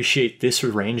really appreciate this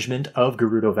arrangement of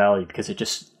Gerudo Valley because it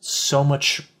just so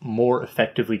much more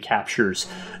effectively captures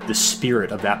the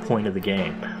spirit of that point of the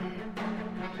game.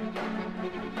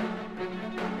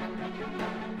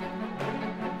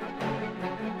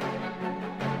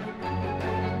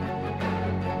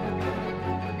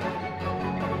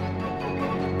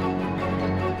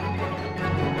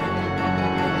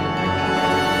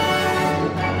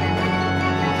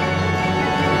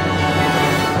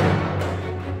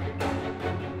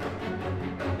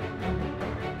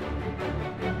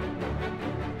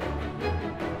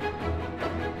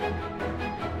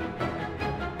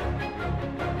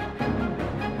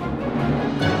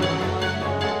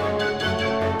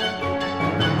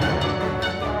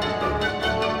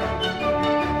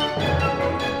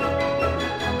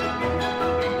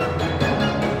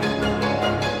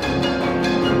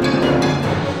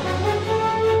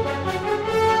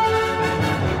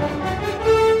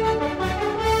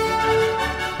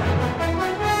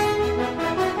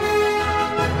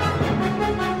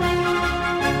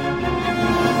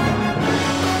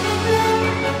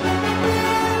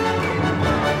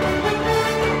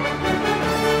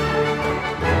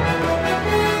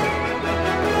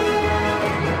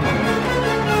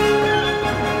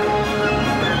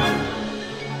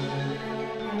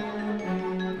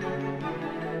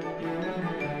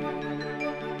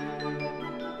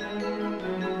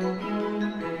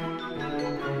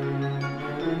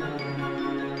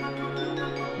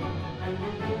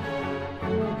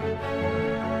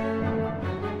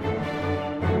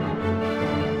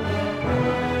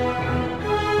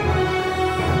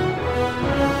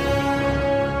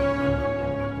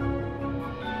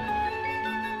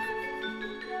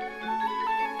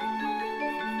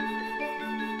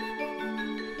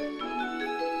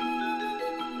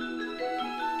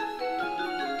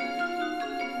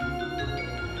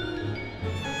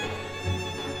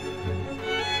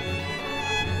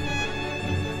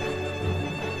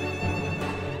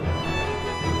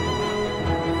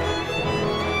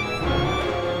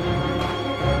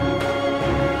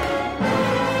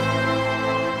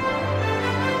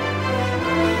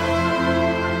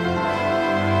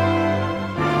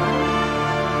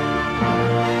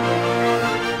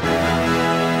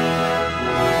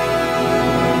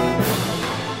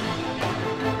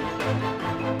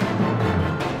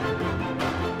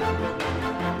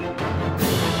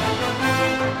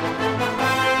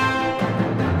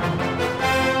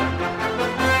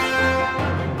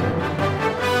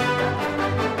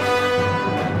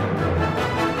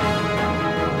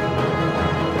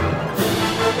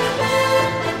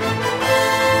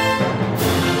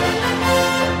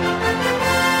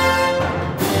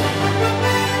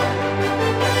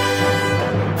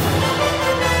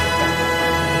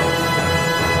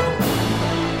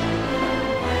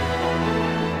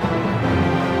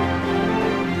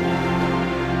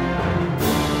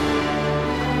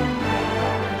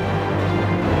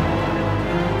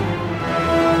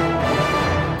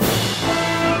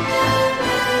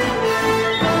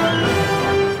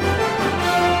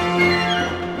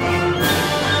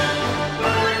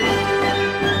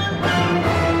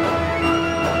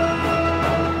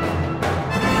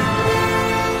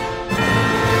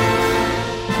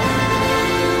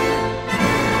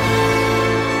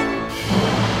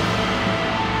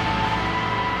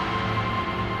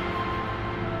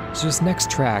 So this next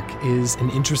track is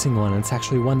an interesting one. It's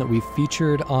actually one that we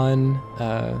featured on,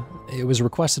 it was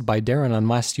requested by Darren on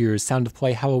last year's Sound of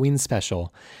Play Halloween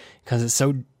special because it's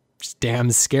so damn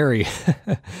scary.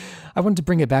 I wanted to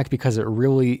bring it back because it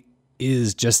really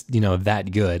is just,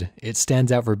 that good. It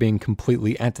stands out for being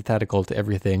completely antithetical to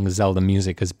everything Zelda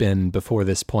music has been before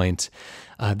this point.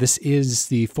 This is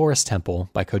the Forest Temple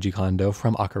by Koji Kondo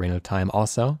from Ocarina of Time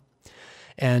also.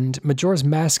 And Majora's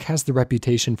Mask has the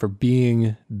reputation for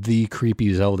being the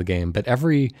creepy Zelda game, but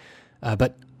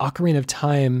Ocarina of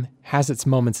Time has its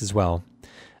moments as well.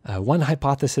 One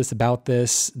hypothesis about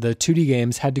this, the 2D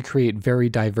games had to create very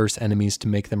diverse enemies to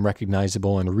make them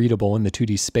recognizable and readable in the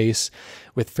 2D space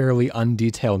with fairly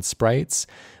undetailed sprites.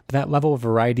 But that level of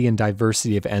variety and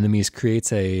diversity of enemies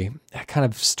creates a kind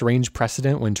of strange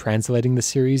precedent when translating the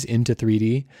series into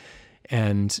 3D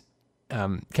and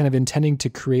kind of intending to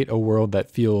create a world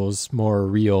that feels more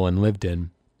real and lived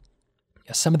in.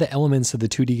 Some of the elements of the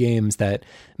 2D games that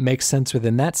make sense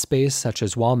within that space, such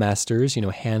as wall masters,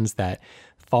 hands that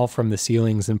fall from the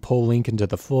ceilings and pull Link into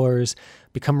the floors,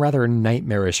 become rather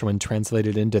nightmarish when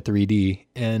translated into 3D.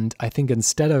 And I think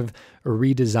instead of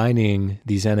redesigning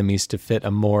these enemies to fit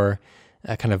a more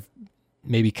kind of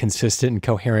maybe consistent and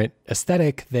coherent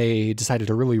aesthetic, they decided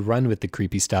to really run with the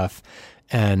creepy stuff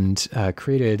and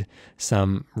created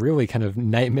some really kind of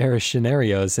nightmarish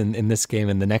scenarios in this game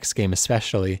and the next game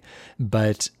especially.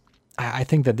 But I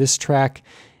think that this track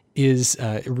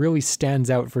it really stands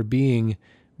out for being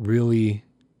really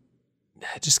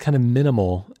just kind of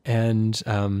minimal. And,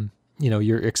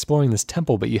 you're exploring this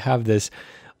temple, but you have this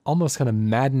almost kind of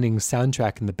maddening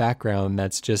soundtrack in the background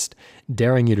that's just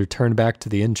daring you to turn back to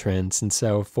the entrance. And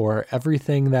so for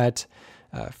everything that,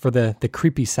 for the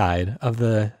creepy side of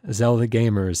the Zelda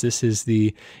gamers, this is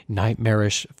the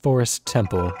nightmarish Forest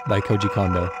Temple by Koji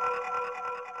Kondo.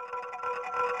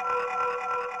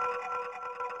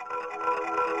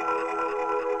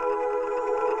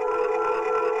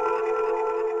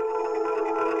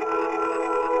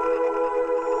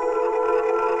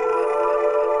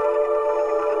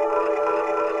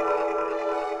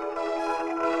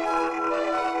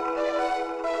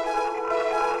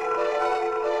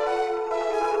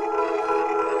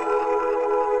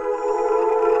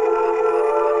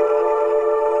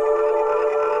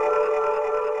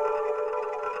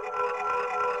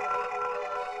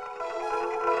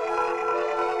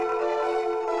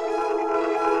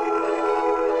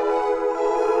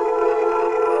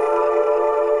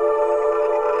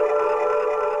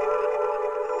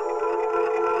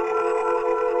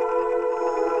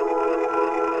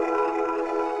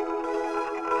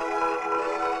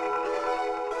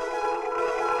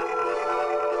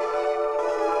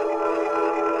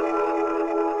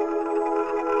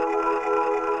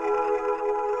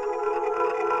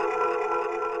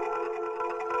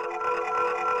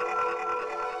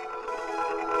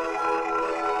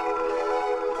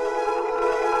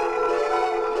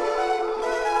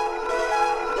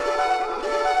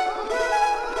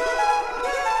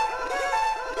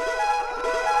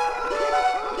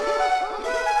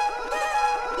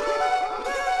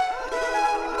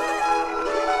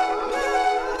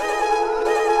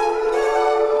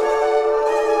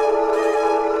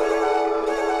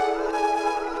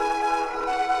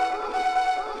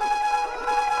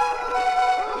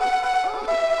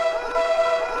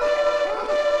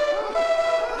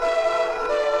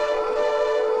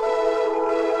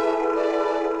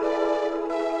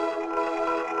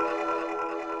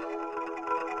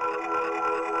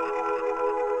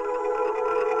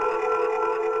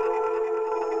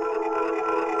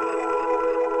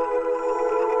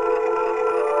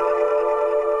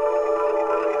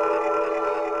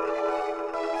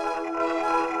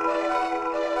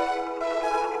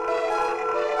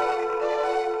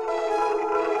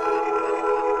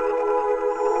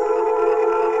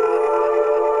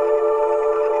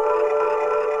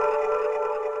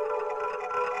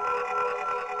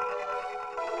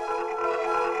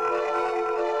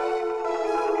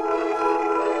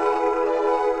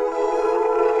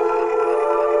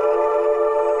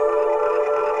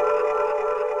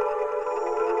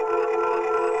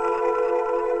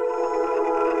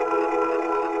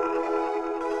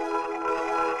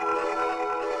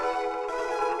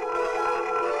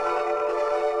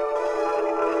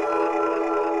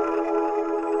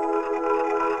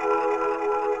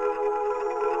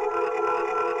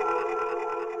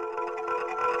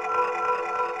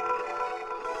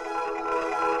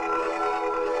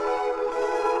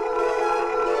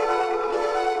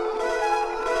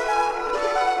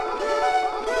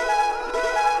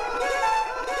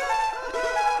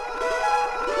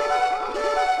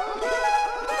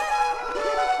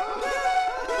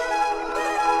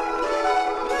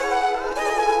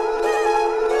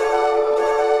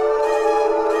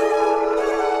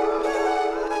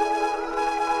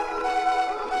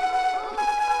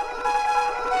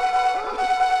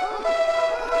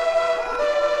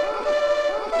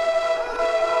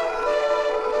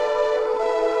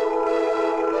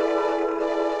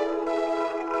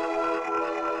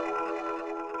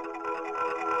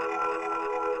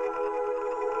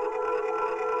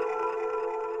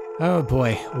 Oh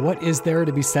boy, what is there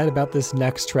to be said about this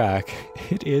next track?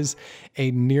 It is a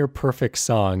near perfect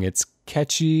song. It's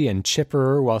catchy and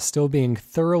chipper while still being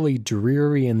thoroughly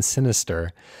dreary and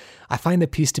sinister. I find the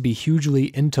piece to be hugely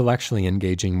intellectually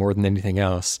engaging more than anything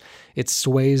else. It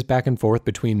sways back and forth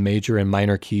between major and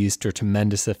minor keys to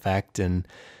tremendous effect, and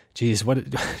geez,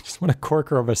 just what a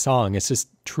corker of a song. It's just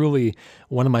truly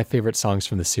one of my favorite songs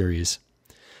from the series.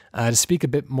 To speak a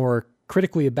bit more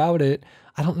critically about it,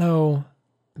 I don't know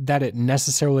that it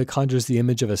necessarily conjures the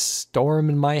image of a storm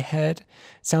in my head.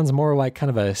 It sounds more like kind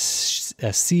of a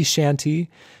sea shanty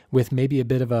with maybe a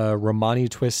bit of a Romani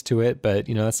twist to it, but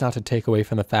that's not to take away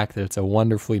from the fact that it's a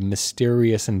wonderfully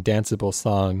mysterious and danceable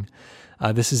song.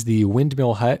 This is the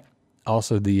Windmill Hut,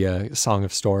 also the Song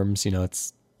of Storms.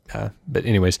 But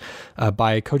anyways,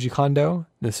 by Koji Kondo.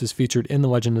 This is featured in The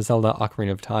Legend of Zelda: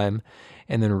 Ocarina of Time,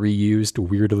 and then reused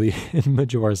weirdly in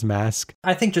Majora's Mask.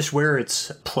 I think just where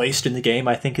it's placed in the game,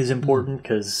 I think, is important,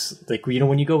 because,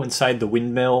 when you go inside the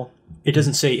windmill, it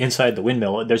doesn't say inside the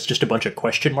windmill. There's just a bunch of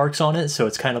question marks on it, so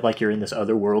it's kind of like you're in this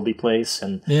otherworldly place.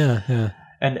 And yeah.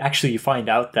 And actually, you find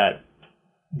out that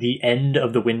the end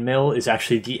of the windmill is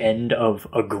actually the end of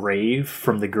a grave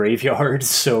from the graveyard.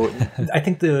 So I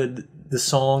think the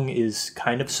song is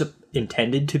kind of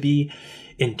intended to be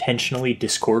intentionally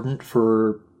discordant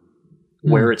for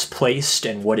where it's placed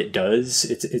and what it does.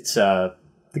 It's the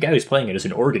guy who's playing it is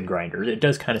an organ grinder. It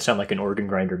does kind of sound like an organ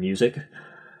grinder music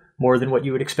more than what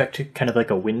you would expect to kind of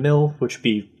like a windmill, which would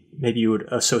be maybe you would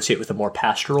associate with a more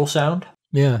pastoral sound.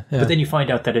 Yeah. But then you find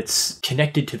out that it's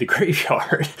connected to the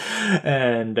graveyard,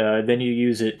 and then you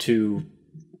use it to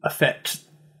affect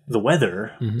the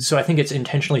weather. Mm-hmm. So I think it's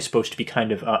intentionally supposed to be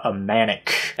kind of a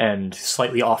manic and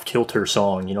slightly off-kilter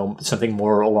song, something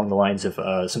more along the lines of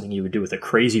something you would do with a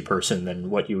crazy person than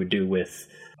what you would do with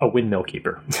a windmill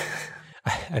keeper.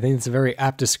 I think it's a very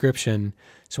apt description.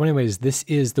 So anyways, this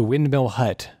is The Windmill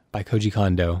Hut by Koji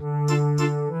Kondo.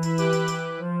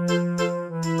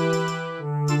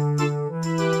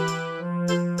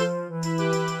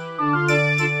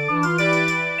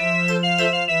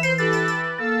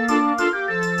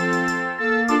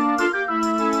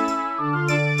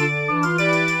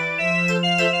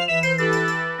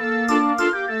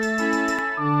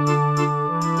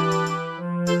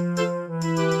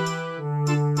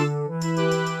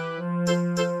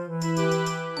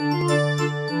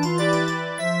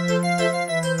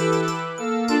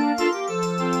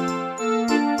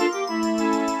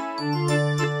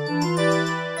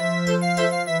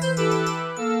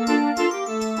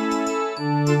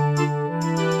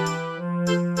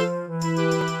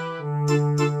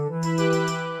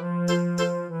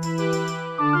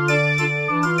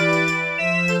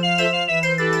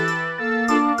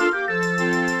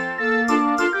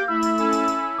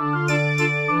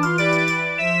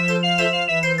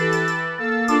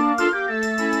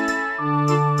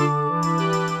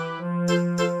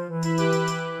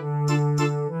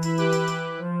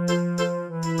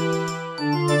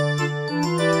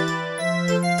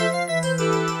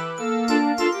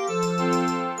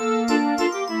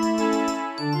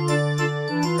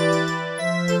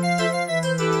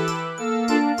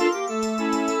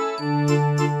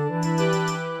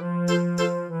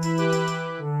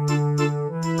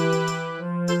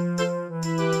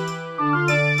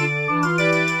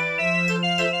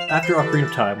 After Ocarina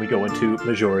of Time, we go into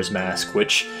Majora's Mask,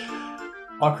 which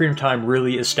Ocarina of Time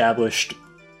really established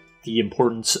the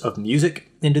importance of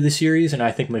music into the series, and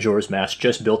I think Majora's Mask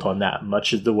just built on that,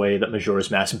 much of the way that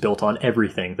Majora's Mask built on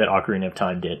everything that Ocarina of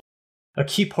Time did. A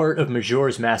key part of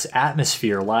Majora's Mask's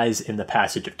atmosphere lies in the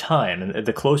passage of time, and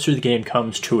the closer the game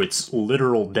comes to its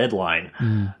literal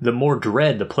deadline, the more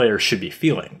dread the player should be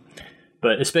feeling.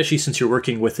 But especially since you're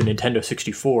working with the Nintendo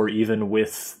 64, even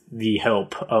with the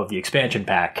help of the expansion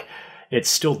pack, it's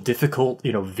still difficult,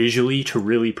 visually to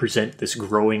really present this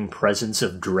growing presence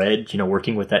of dread,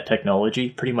 working with that technology.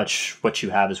 Pretty much what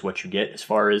you have is what you get as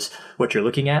far as what you're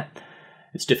looking at.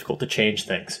 It's difficult to change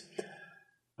things.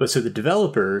 But so the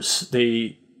developers,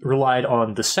 they relied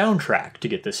on the soundtrack to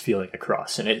get this feeling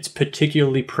across, and it's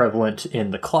particularly prevalent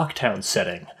in the Clocktown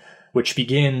setting, which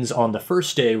begins on the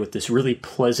first day with this really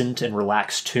pleasant and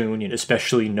relaxed tune. And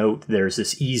especially note there's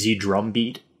this easy drum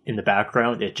beat in the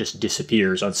background. It just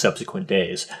disappears on subsequent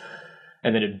days.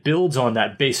 And then it builds on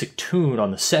that basic tune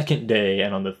on the second day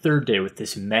and on the third day with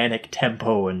this manic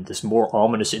tempo and this more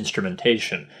ominous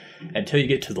instrumentation, until you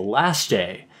get to the last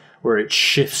day, where it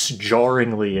shifts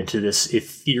jarringly into this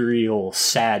ethereal,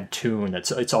 sad tune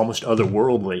it's almost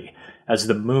otherworldly, as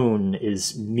the moon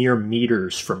is mere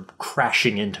meters from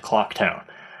crashing into Clocktown.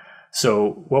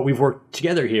 So what we've worked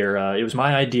together here, it was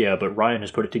my idea, but Ryan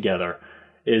has put it together,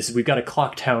 is we've got a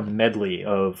Clocktown medley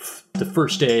of the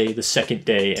first day, the second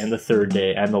day, and the third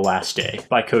day, and the last day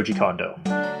by Koji Kondo.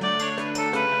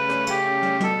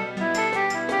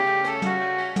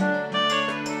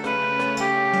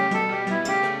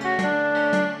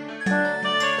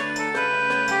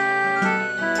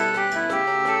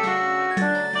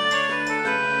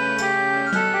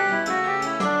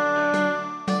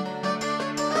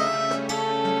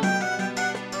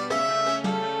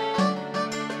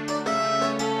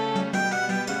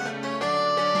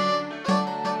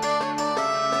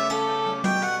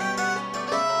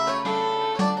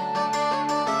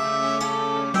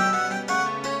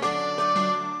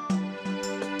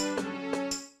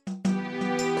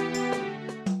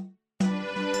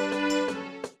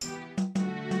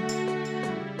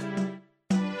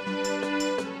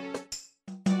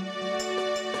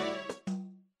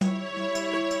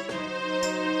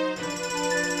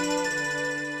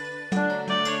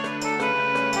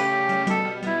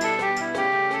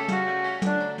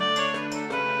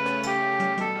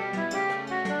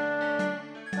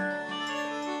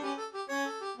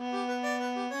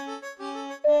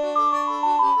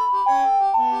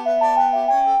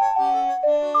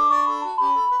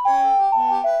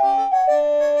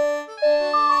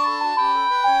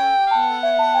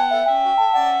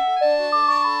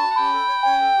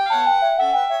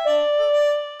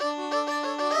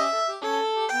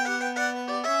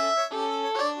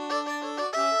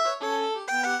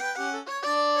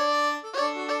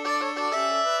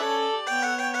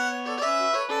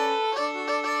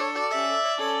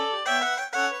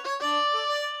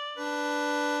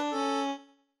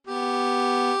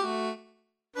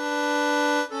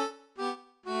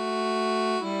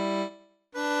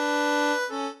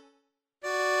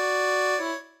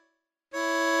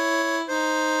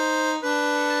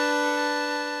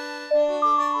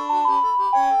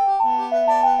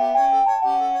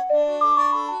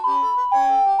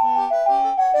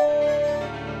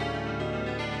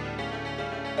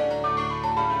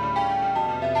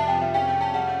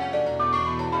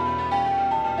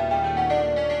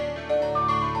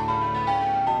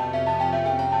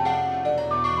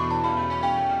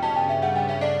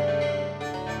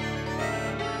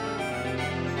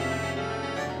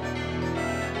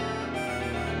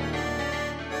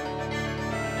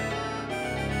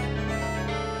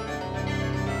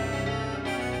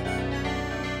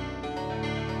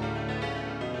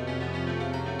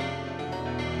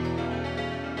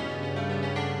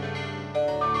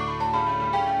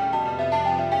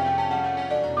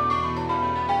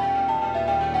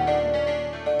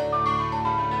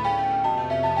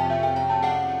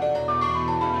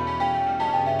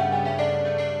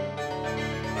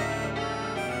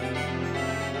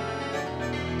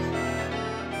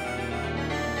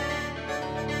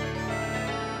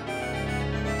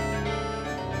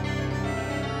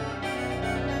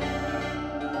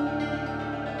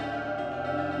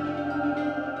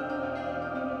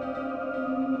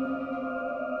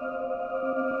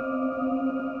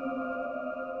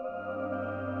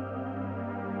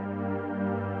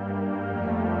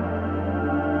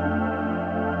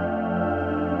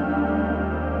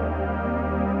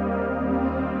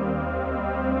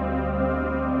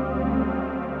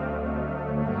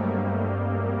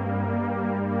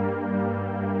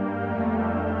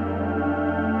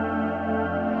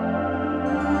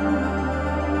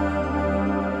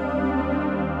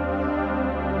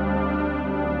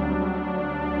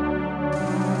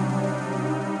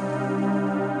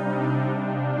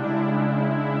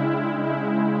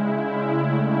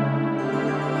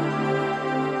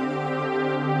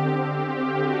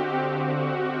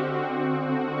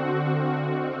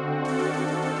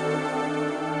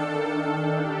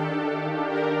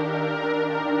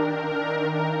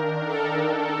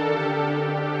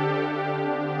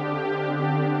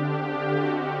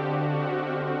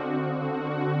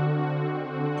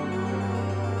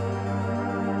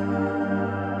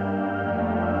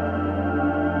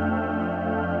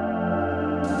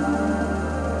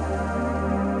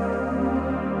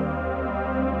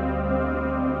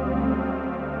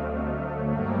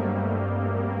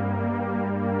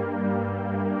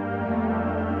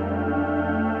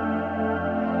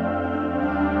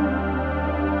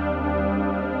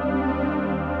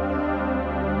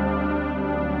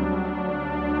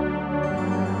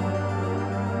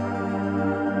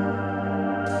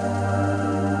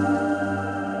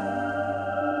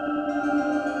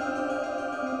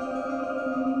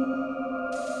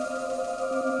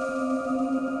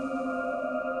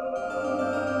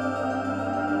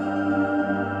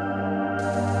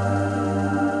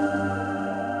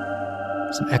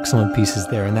 Some excellent pieces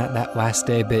there, and that last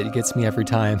day bit gets me every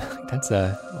time. That's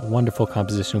a wonderful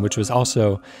composition, which was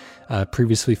also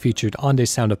previously featured on Day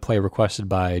Sound of Play, requested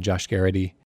by Josh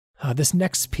Garrity. This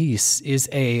next piece is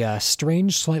a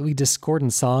strange, slightly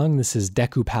discordant song. This is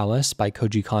Deku Palace by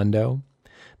Koji Kondo.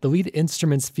 The lead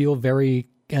instruments feel very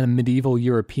kind of medieval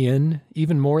European,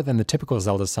 even more than the typical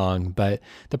Zelda song, but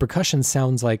the percussion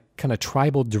sounds like kind of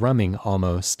tribal drumming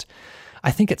almost.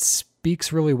 I think it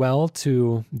speaks really well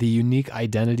to the unique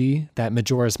identity that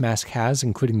Majora's Mask has,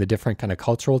 including the different kind of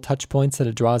cultural touch points that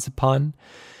it draws upon.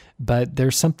 But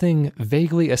there's something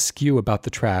vaguely askew about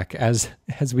the track, as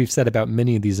we've said about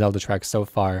many of these Zelda tracks so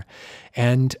far.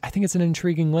 And I think it's an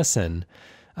intriguing listen.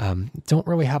 Don't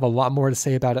really have a lot more to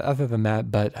say about it other than that,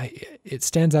 but it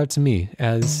stands out to me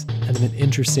as an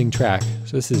interesting track.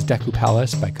 So this is Deku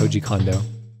Palace by Koji Kondo.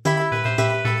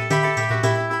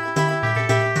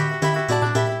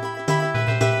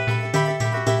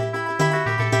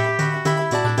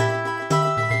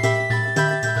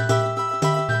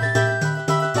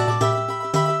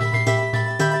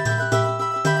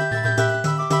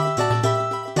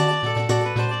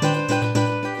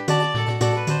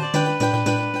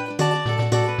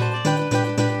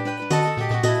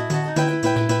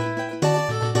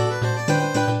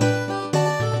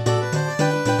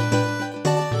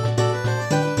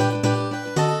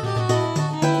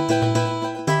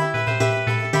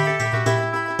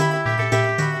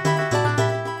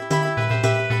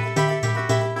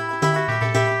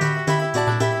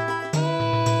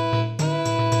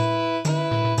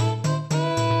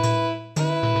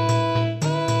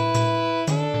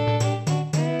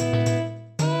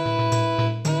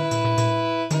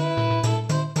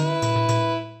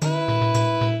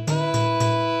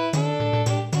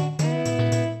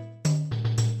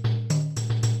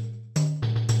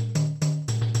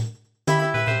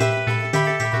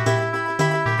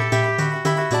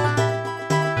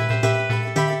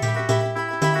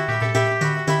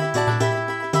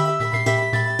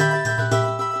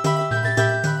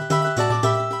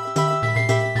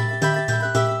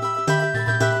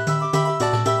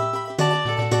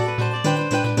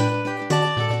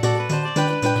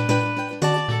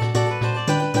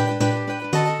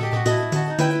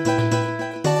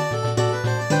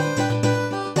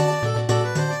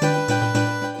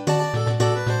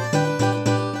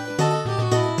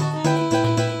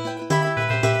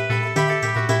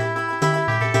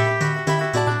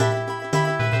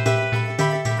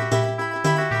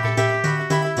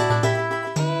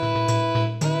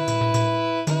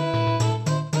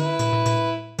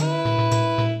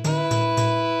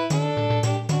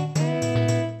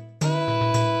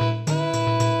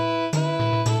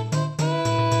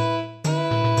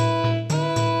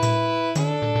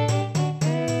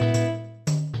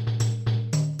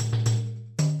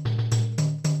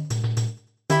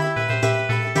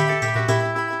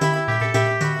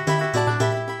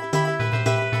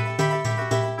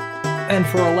 And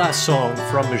for our last song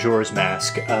from Majora's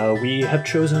Mask, we have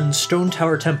chosen Stone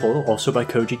Tower Temple, also by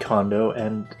Koji Kondo,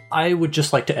 and I would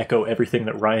just like to echo everything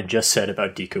that Ryan just said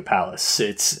about Deku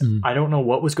Palace. I don't know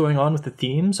what was going on with the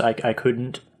themes. I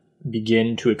couldn't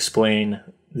begin to explain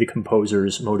the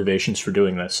composer's motivations for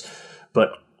doing this,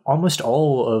 but almost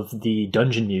all of the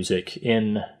dungeon music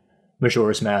in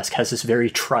Majora's Mask has this very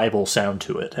tribal sound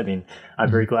to it. I mean, I'm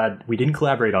very glad we didn't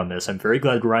collaborate on this. I'm very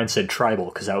glad Ryan said tribal,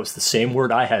 because that was the same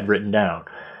word I had written down.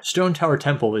 Stone Tower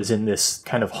Temple is in this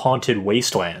kind of haunted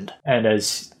wasteland, and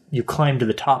as you climb to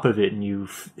the top of it and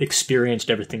you've experienced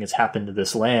everything that's happened to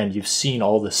this land, you've seen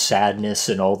all the sadness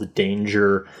and all the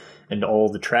danger and all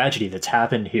the tragedy that's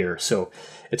happened here. So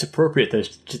it's appropriate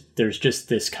that there's just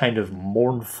this kind of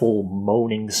mournful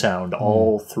moaning sound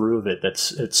all through of it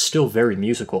it's still very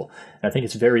musical. And I think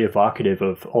it's very evocative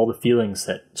of all the feelings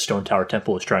that Stone Tower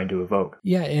Temple is trying to evoke.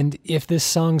 Yeah, and if this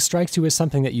song strikes you as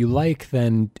something that you like,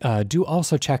 then do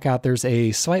also check out, there's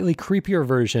a slightly creepier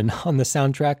version on the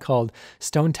soundtrack called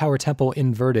Stone Tower Temple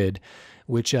Inverted,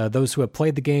 which those who have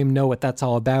played the game know what that's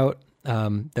all about.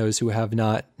 Those who have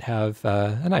not have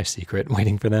a nice secret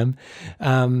waiting for them.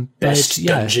 Best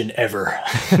dungeon ever.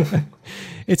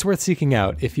 It's worth seeking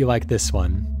out if you like this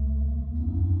one.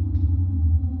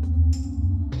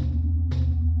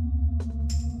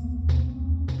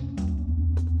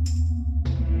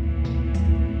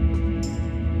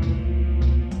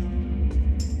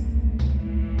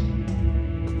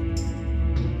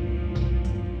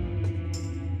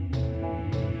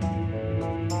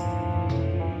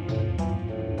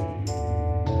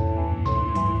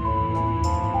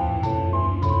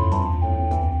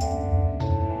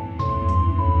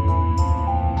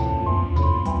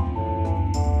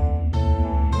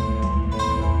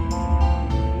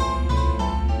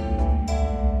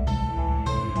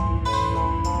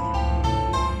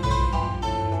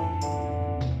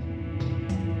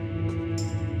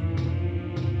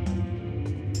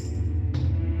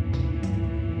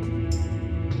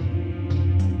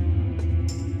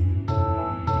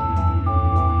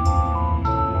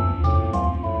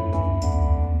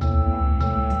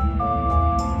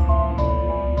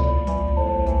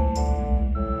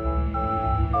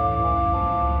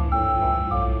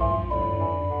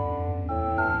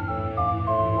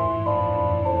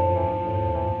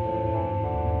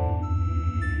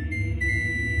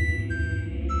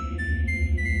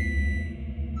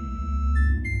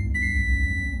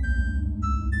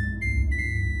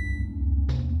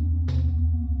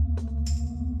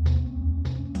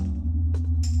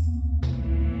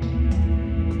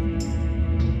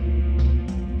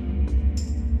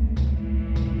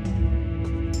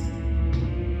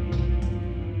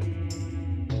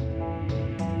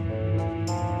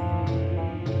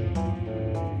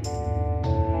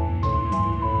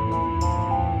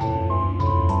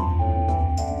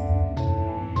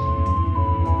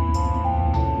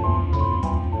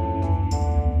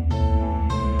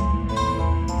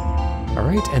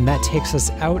 right, and that takes us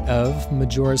out of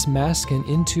Majora's Mask and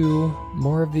into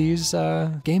more of these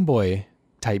Game Boy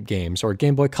type games, or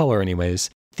Game Boy Color anyways.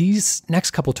 These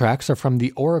next couple tracks are from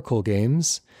the Oracle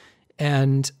games,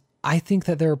 and I think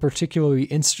that they're particularly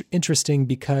interesting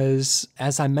because,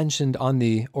 as I mentioned on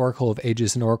the Oracle of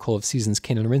Ages and Oracle of Seasons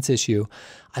Cain and Rinse issue,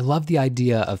 I love the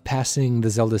idea of passing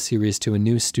the Zelda series to a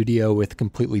new studio with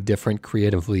completely different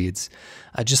creative leads.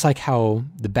 Just like how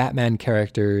the Batman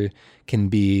character can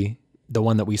be the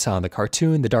one that we saw in the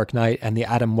cartoon, The Dark Knight, and the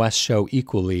Adam West show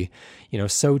equally,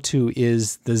 so too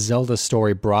is the Zelda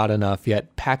story broad enough,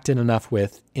 yet packed in enough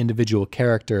with individual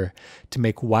character to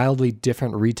make wildly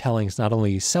different retellings not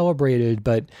only celebrated,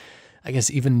 but I guess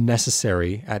even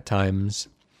necessary at times.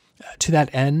 To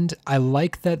that end, I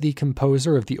like that the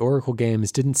composer of the Oracle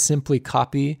games didn't simply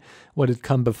copy what had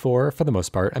come before, for the most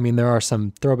part. I mean, there are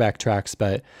some throwback tracks,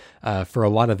 but for a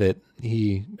lot of it,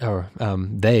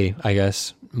 they, I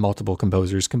guess, multiple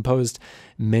composers, composed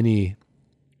many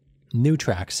new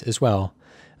tracks as well.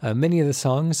 Many of the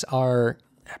songs are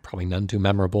probably none too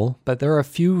memorable, but there are a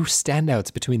few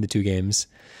standouts between the two games.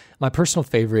 My personal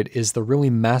favorite is the really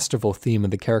masterful theme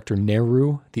of the character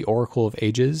Neru, the Oracle of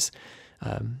Ages,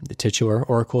 the titular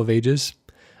Oracle of Ages.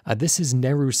 This is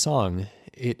Neru's song.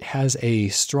 It has a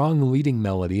strong leading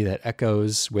melody that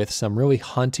echoes with some really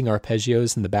haunting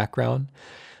arpeggios in the background.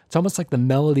 It's almost like the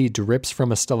melody drips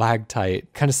from a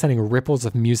stalactite, kind of sending ripples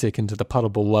of music into the puddle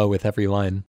below with every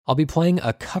line. I'll be playing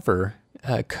a cover,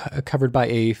 covered by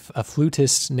a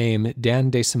flutist named Dan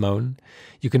DeSimone.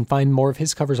 You can find more of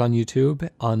his covers on YouTube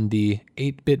on the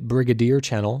 8-Bit Brigadier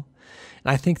channel.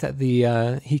 And I think that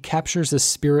he captures the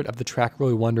spirit of the track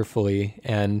really wonderfully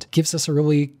and gives us a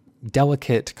really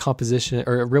delicate composition,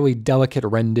 or a really delicate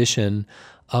rendition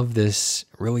of this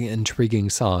really intriguing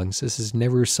song. So this is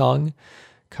Neru's song,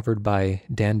 covered by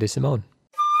Dan DeSimone.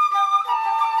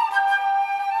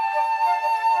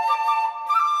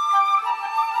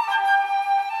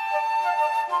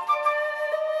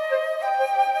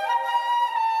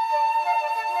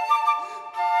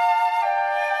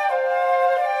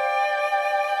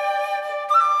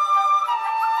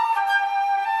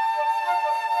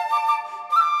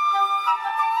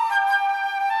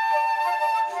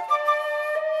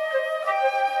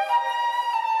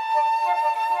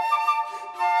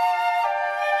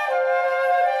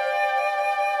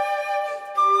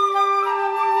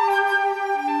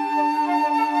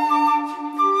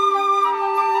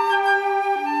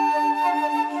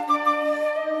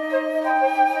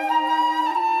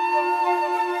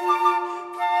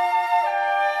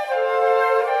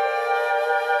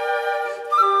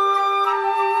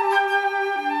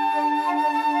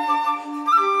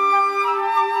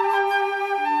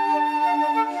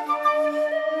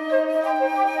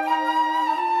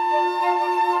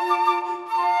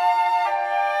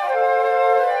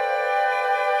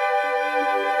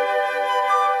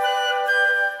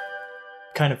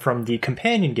 Kind of from the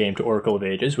companion game to Oracle of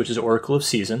Ages, which is Oracle of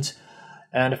Seasons.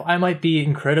 And if I might be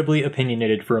incredibly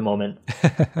opinionated for a moment,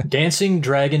 Dancing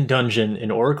Dragon Dungeon in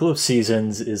Oracle of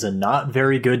Seasons is a not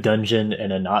very good dungeon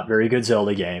and a not very good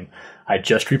Zelda game. I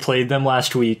just replayed them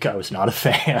last week. I was not a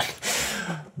fan.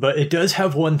 But it does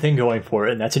have one thing going for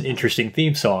it, and that's an interesting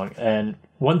theme song. And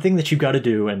one thing that you've got to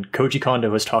do, and Koji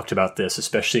Kondo has talked about this,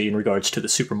 especially in regards to the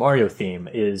Super Mario theme,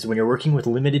 is when you're working with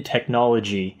limited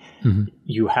technology,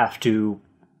 you have to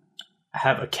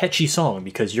have a catchy song,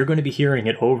 because you're going to be hearing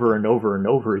it over and over and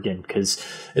over again, because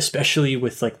especially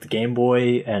with like the Game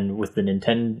Boy and with the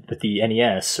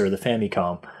NES or the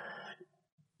Famicom,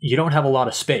 you don't have a lot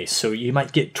of space, so you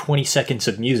might get 20 seconds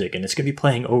of music and it's going to be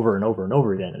playing over and over and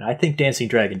over again. And I think Dancing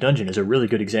Dragon Dungeon is a really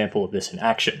good example of this in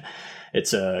action.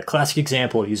 It's a classic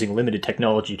example of using limited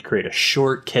technology to create a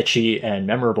short, catchy, and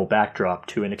memorable backdrop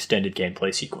to an extended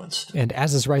gameplay sequence. And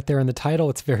as is right there in the title,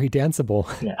 it's very danceable.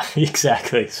 Yeah,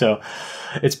 exactly. So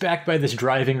it's backed by this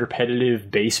driving,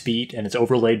 repetitive bass beat, and it's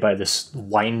overlaid by this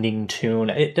winding tune.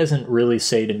 It doesn't really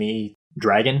say to me,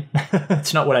 dragon.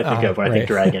 It's not what I think of when I think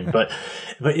dragon, but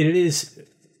it is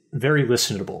very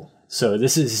listenable. So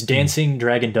this is Dancing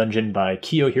Dragon Dungeon by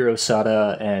Kiyohiro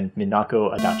Sada and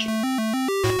Minako Adachi.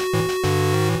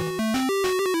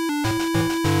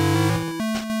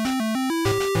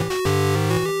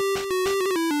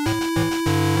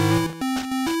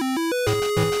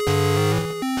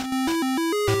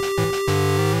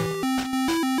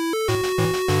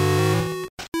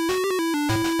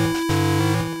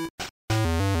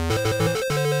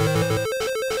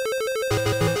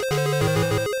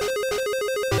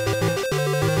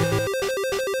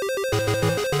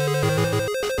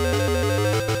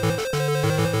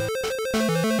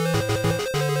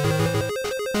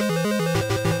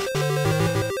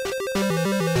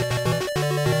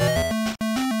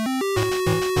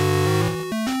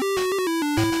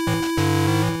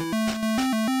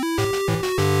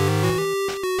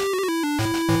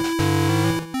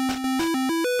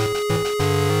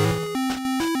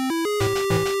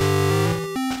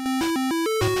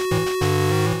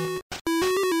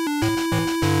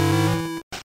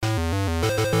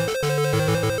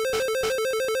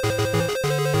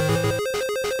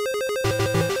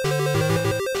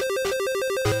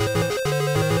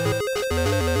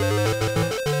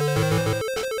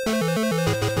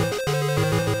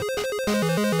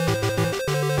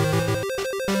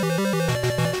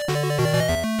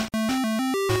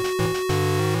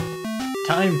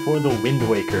 for the Wind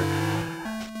Waker.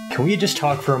 Can we just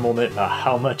talk for a moment about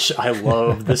how much I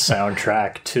love the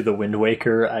soundtrack to the Wind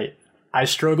Waker? I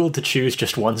struggled to choose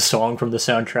just one song from the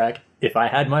soundtrack. If I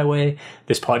had my way,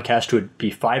 this podcast would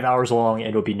be 5 hours long and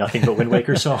it would be nothing but Wind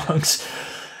Waker songs.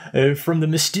 From the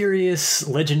mysterious,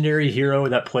 legendary hero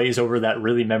that plays over that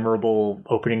really memorable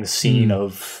opening scene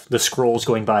of the scrolls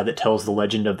going by that tells the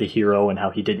legend of the hero and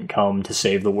how he didn't come to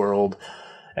save the world.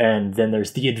 And then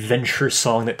there's the adventure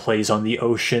song that plays on the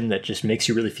ocean that just makes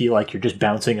you really feel like you're just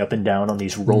bouncing up and down on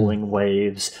these rolling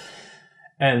waves.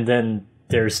 And then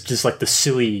there's just like the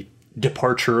silly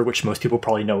departure, which most people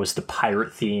probably know as the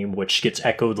pirate theme, which gets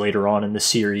echoed later on in the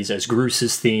series as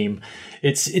Groos's theme.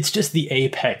 It's just the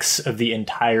apex of the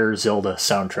entire Zelda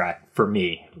soundtrack for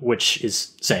me, which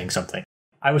is saying something.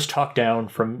 I was talked down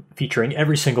from featuring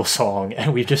every single song,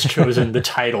 and we've just chosen the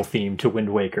title theme to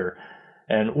Wind Waker.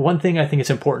 And one thing I think it's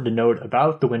important to note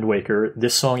about the Wind Waker,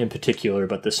 this song in particular,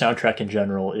 but the soundtrack in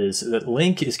general, is that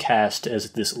Link is cast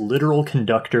as this literal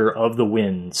conductor of the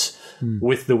winds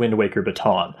with the Wind Waker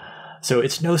baton. So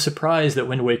it's no surprise that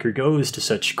Wind Waker goes to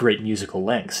such great musical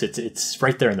lengths. It's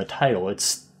right there in the title.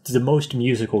 It's the most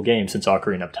musical game since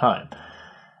Ocarina of Time.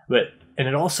 And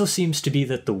it also seems to be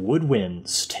that the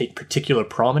woodwinds take particular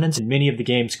prominence in many of the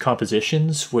game's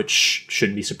compositions, which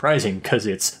shouldn't be surprising because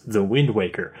it's the Wind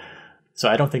Waker. So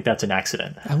I don't think that's an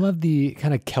accident. I love the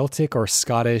kind of Celtic or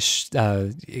Scottish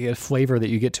flavor that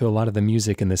you get to a lot of the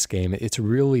music in this game. It's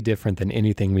really different than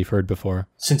anything we've heard before.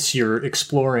 Since you're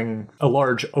exploring a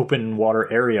large open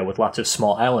water area with lots of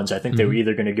small islands, I think they were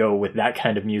either going to go with that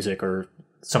kind of music or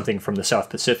something from the South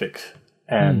Pacific.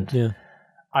 And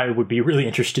I would be really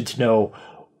interested to know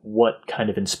what kind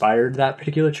of inspired that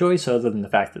particular choice, other than the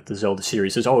fact that the Zelda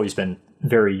series has always been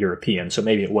very European, so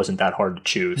maybe it wasn't that hard to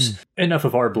choose. Enough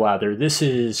of our blather. This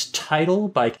is Title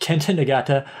by Kenta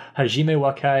Nagata, Hajime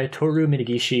Wakai, Toru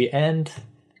Minagishi, and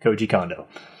Koji Kondo.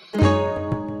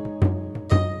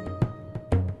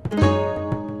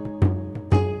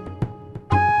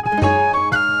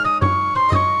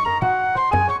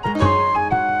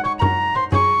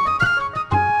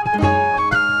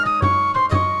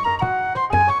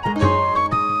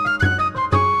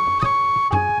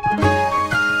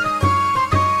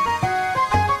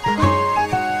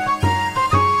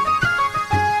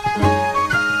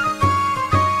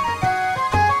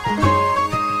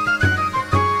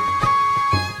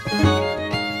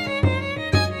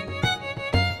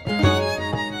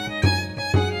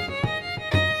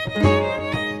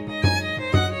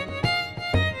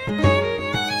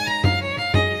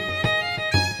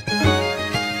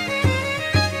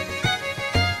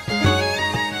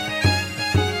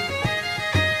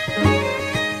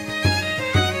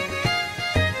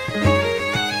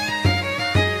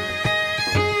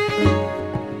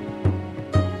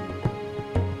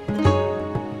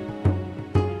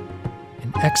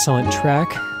 Excellent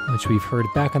track, which we've heard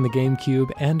back on the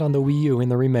GameCube and on the Wii U in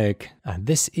the remake.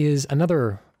 This is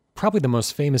another, probably the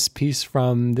most famous piece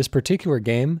from this particular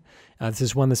game. This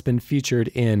is one that's been featured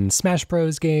in Smash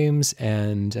Bros. Games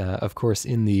and, of course,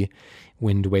 in the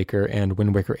Wind Waker and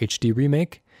Wind Waker HD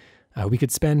remake. We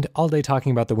could spend all day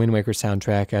talking about the Wind Waker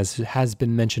soundtrack, as has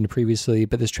been mentioned previously,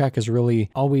 but this track has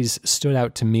really always stood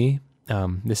out to me.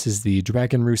 This is the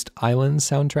Dragon Roost Island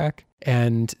soundtrack,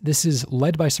 and this is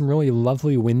led by some really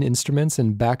lovely wind instruments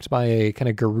and backed by a kind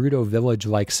of Gerudo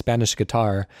Village-like Spanish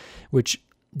guitar, which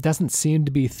doesn't seem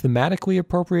to be thematically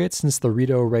appropriate since the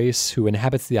Rito race who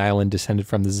inhabits the island descended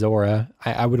from the Zora.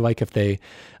 I would like if they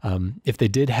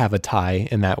did have a tie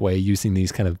in that way, using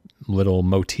these kind of little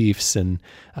motifs and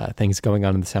things going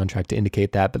on in the soundtrack to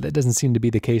indicate that, but that doesn't seem to be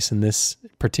the case in this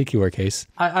particular case.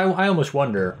 I almost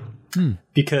wonder,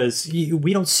 because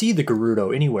we don't see the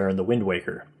Gerudo anywhere in the Wind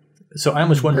Waker. So I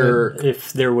almost wonder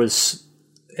if there was,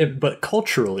 but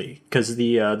culturally, because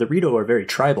the Rito are very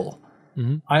tribal,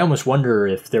 I almost wonder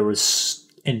if there was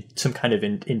some kind of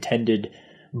intended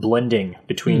blending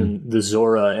between the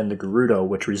Zora and the Gerudo,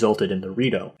 which resulted in the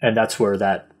Rito. And that's where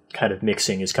that kind of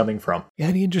mixing is coming from. Yeah,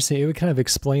 it'd be interesting. It would kind of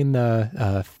explain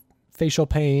the facial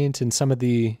paint and some of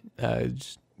the kind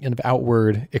of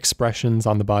outward expressions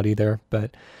on the body there.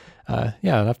 But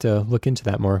yeah, I'll have to look into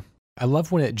that more. I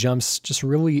love when it jumps just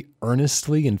really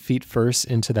earnestly and feet first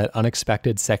into that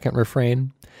unexpected second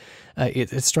refrain.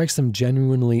 It strikes some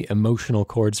genuinely emotional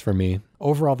chords for me.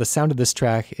 Overall, the sound of this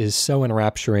track is so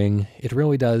enrapturing. It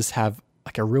really does have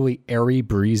like a really airy,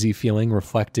 breezy feeling,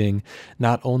 reflecting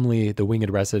not only the winged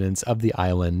residents of the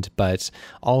island, but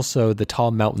also the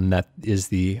tall mountain that is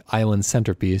the island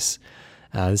centerpiece.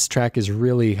 This track is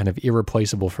really kind of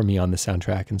irreplaceable for me on the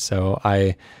soundtrack, and so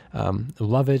I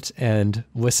love it and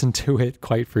listen to it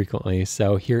quite frequently.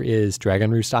 So here is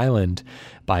Dragon Roost Island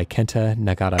by Kenta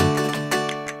Nagata.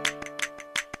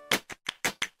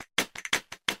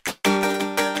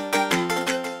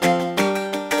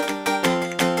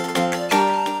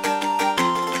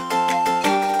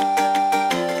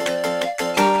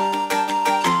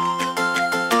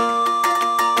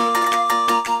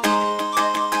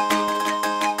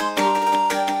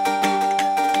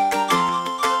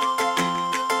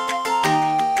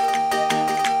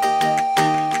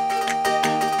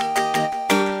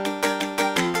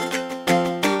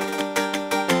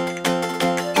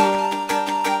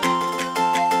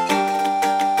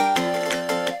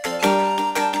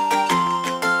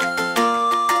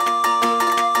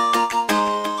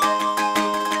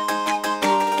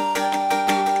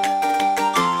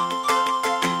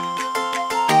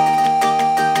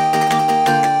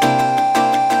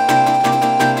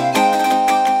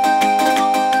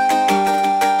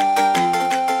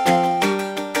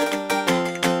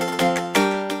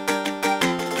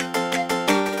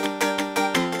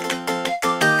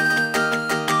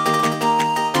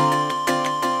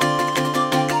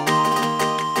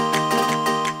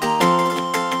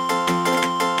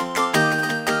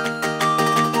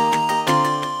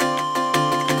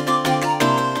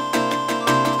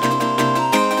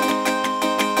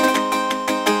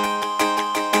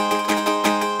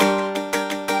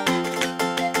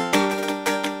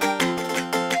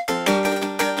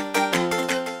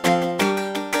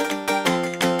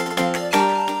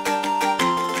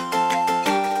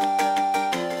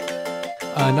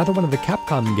 Another one of the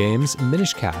Capcom games,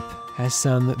 Minish Cap, has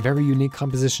some very unique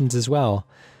compositions as well.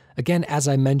 Again, as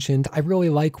I mentioned, I really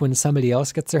like when somebody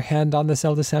else gets their hand on the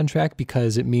Zelda soundtrack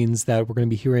because it means that we're going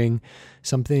to be hearing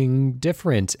something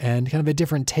different and kind of a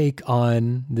different take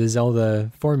on the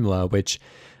Zelda formula, which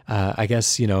I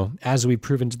guess, as we've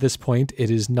proven to this point, it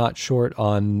is not short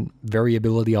on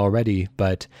variability already,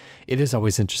 but it is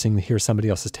always interesting to hear somebody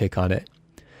else's take on it.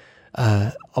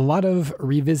 A lot of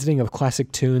revisiting of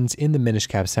classic tunes in the Minish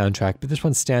Cap soundtrack, but this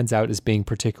one stands out as being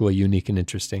particularly unique and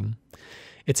interesting.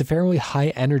 It's a fairly high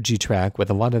energy track with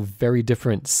a lot of very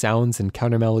different sounds and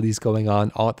counter melodies going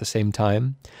on all at the same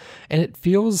time, and it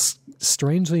feels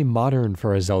strangely modern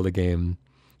for a Zelda game,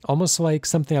 almost like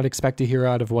something I'd expect to hear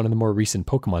out of one of the more recent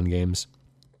Pokemon games,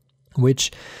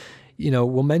 which,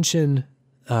 we'll mention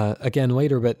again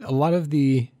later, but a lot of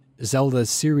the Zelda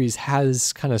series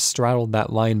has kind of straddled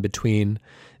that line between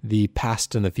the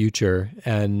past and the future.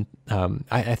 And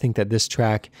I think that this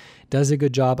track does a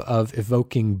good job of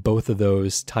evoking both of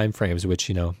those time frames,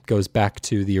 which, goes back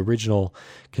to the original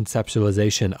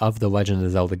conceptualization of the Legend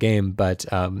of Zelda game. But,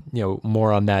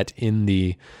 more on that in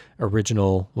the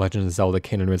original Legend of Zelda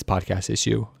Canon Rinse podcast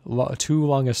issue. Too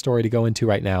long a story to go into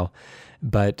right now.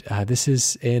 But this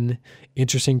is an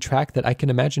interesting track that I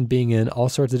can imagine being in all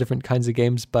sorts of different kinds of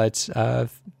games, but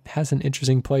has an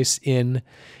interesting place in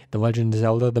The Legend of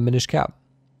Zelda, The Minish Cap.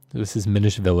 This is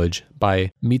Minish Village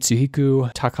by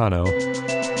Mitsuhiko Takano.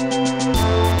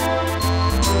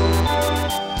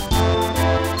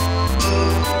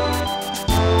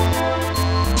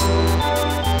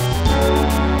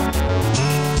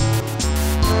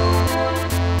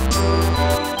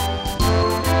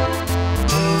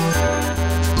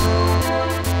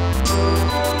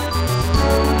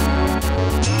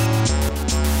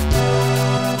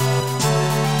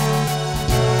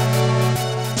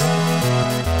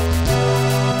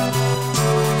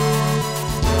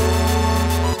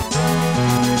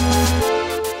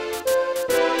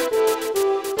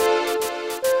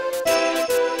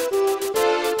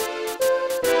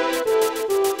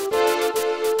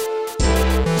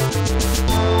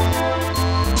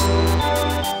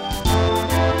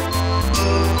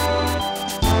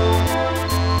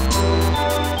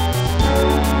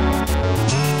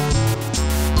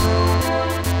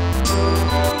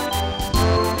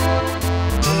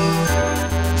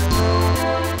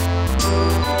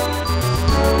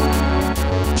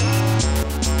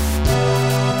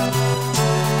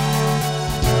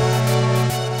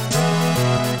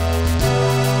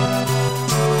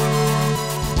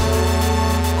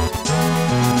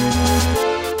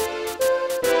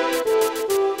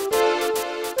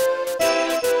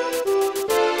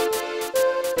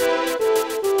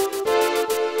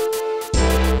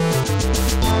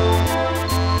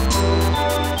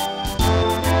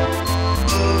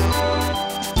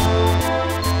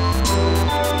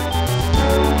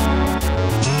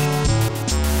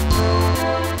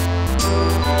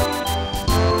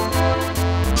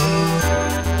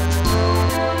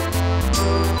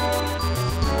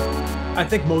 I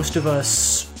think most of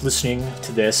us listening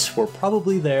to this were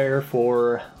probably there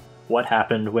for what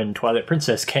happened when Twilight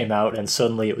Princess came out and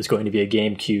suddenly it was going to be a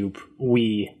GameCube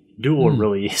Wii dual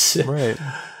release. Right.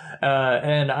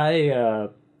 And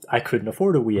I couldn't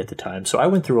afford a Wii at the time, so I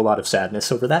went through a lot of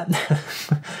sadness over that,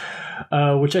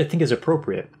 which I think is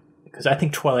appropriate, because I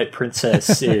think Twilight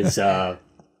Princess is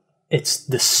it's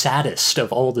the saddest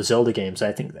of all the Zelda games.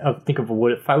 I think of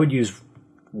what if I would use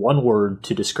one word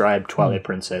to describe Twilight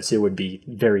Princess, it would be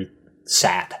very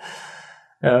sad,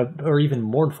 or even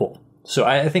mournful. So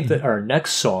I think that our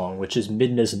next song, which is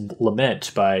Midna's Lament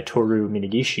by Toru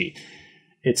Minagishi,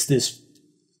 it's this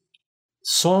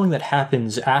song that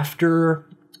happens after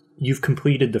you've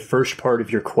completed the first part of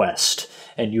your quest,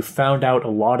 and you found out a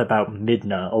lot about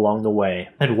Midna along the way,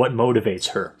 and what motivates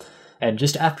her. And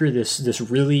just after this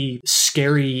really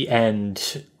scary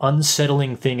and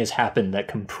unsettling thing has happened that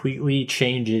completely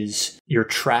changes your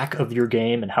track of your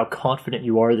game and how confident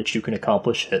you are that you can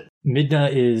accomplish it,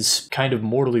 Midna is kind of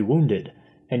mortally wounded,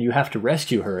 and you have to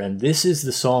rescue her. And this is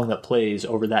the song that plays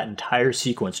over that entire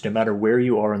sequence, no matter where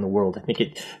you are in the world. I think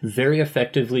it very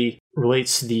effectively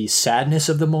relates the sadness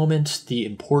of the moment, the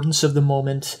importance of the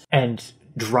moment, and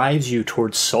drives you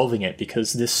towards solving it,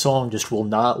 because this song just will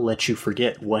not let you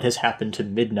forget what has happened to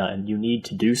Midna, and you need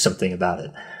to do something about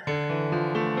it.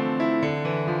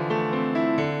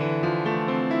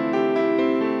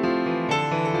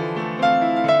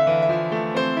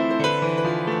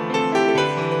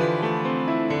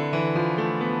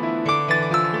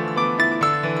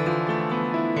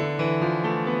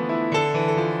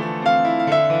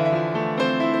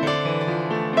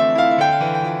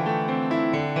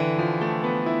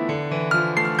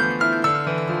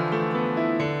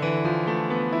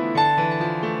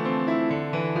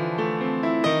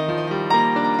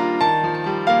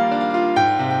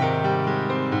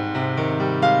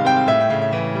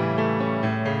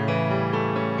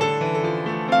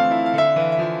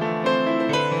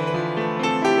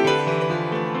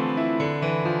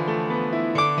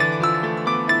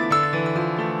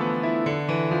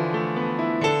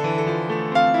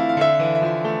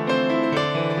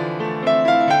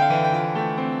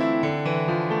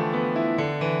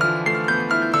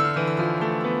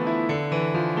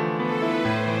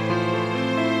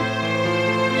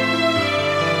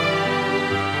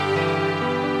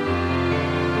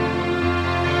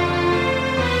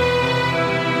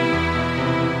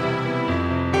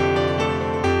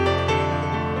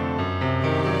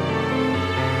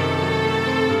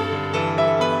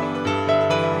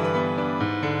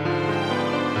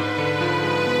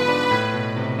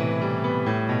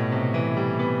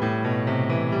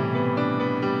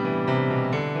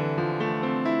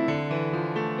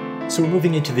 So we're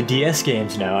moving into the DS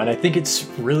games now, and I think it's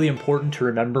really important to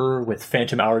remember with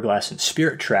Phantom Hourglass and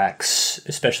Spirit Tracks,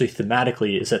 especially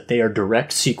thematically, is that they are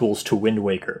direct sequels to Wind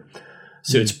Waker.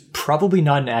 So it's probably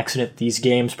not an accident these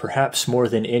games, perhaps more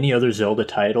than any other Zelda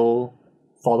title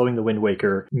following the Wind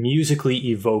Waker, musically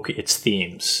evoke its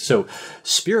themes. So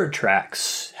Spirit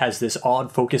Tracks has this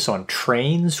odd focus on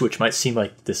trains, which might seem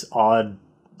like this odd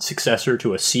successor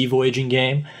to a sea voyaging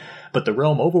game. But the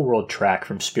Realm Overworld track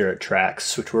from Spirit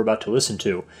Tracks, which we're about to listen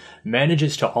to,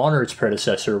 manages to honor its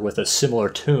predecessor with a similar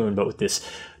tune, but with this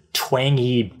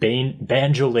twangy,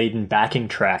 banjo-laden backing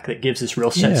track that gives this real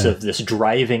sense of this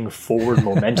driving forward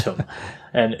momentum.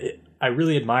 And I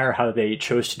really admire how they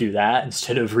chose to do that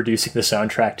instead of reducing the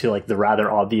soundtrack to like the rather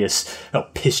obvious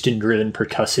piston-driven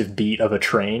percussive beat of a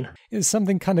train. There's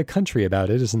something kind of country about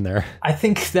it, isn't there? I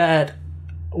think that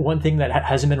one thing that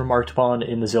hasn't been remarked upon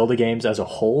in the Zelda games as a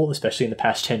whole, especially in the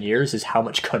past 10 years, is how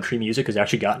much country music has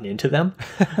actually gotten into them.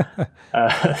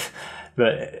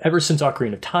 But ever since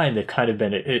Ocarina of Time, they've kind of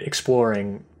been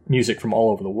exploring music from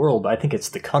all over the world. But I think it's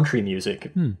the country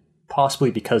music,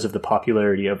 possibly because of the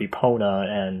popularity of Epona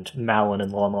and Malin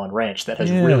and Lon Lon Ranch, that has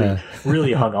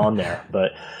really hung on there.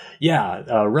 But yeah,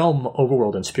 Realm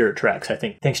Overworld and Spirit Tracks, I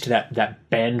think, thanks to that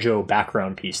banjo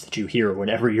background piece that you hear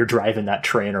whenever you're driving that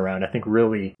train around, I think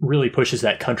really pushes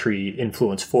that country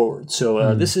influence forward.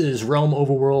 So this is Realm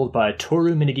Overworld by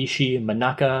Toru Minagishi,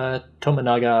 Manaka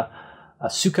Tominaga,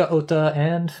 Asuka Ota,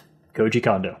 and Koji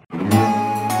Kondo.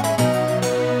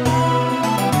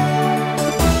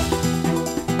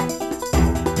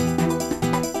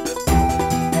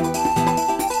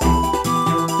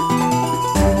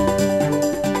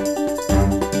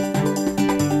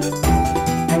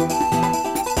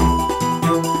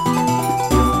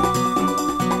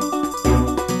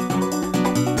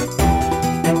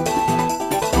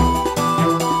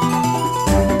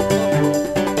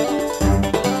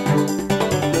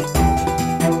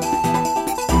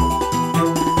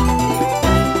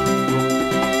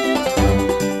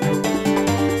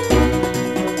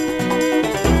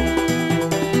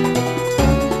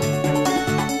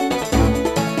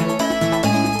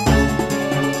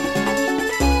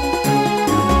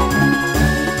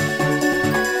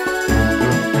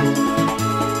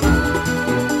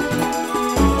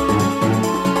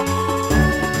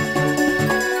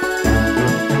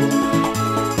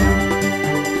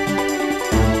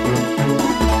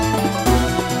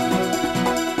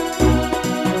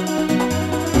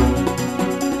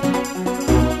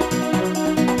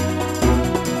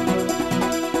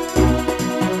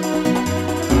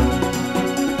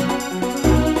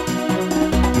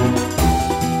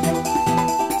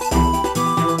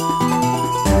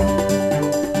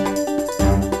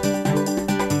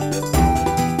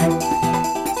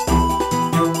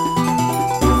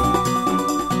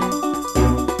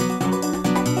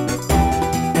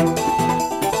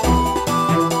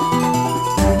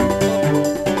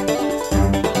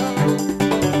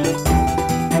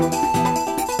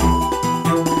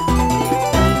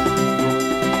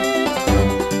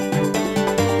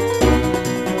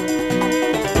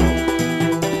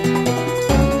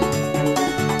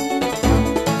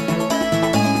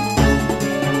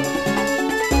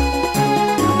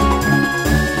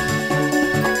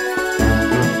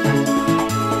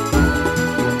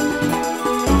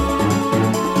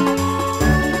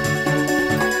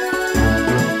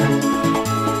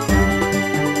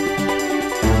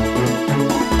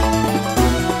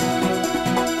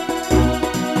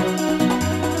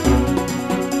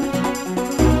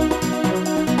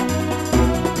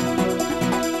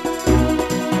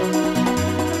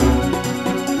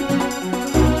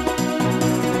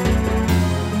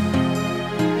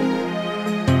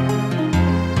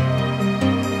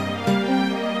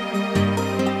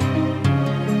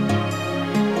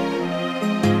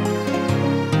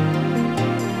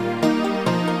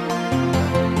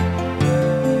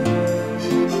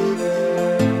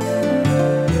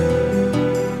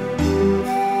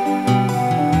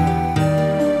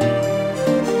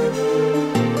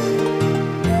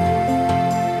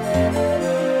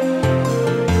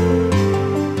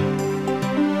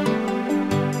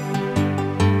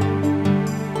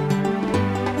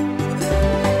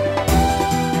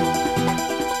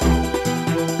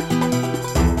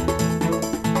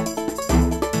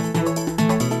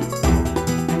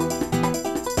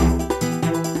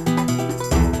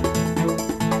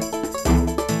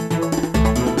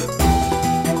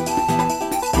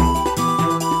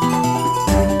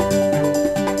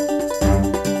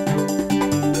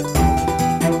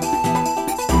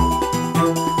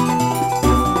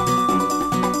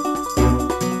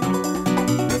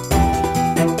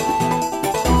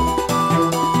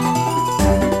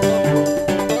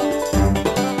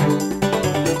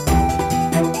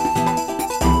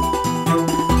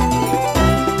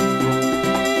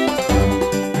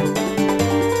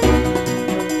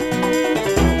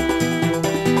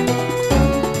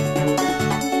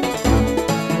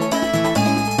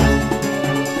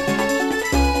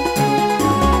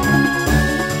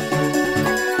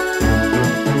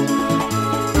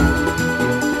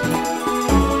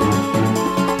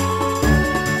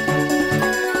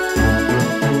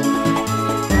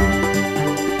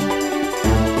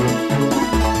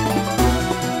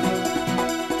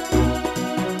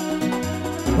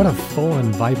 What a full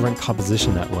and vibrant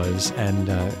composition that was,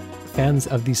 and fans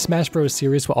of the Smash Bros.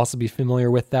 Series will also be familiar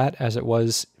with that, as it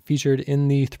was featured in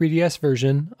the 3DS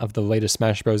version of the latest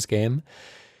Smash Bros. Game.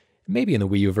 Maybe in the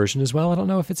Wii U version as well. I don't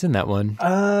know if it's in that one.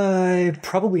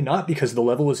 Probably not, because the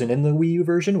level isn't in the Wii U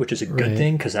version, which is a good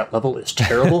thing, because that level is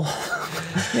terrible.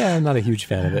 Yeah, I'm not a huge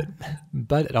fan of it,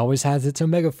 but it always has its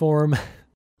Omega form.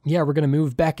 Yeah, we're going to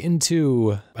move back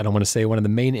into, I don't want to say one of the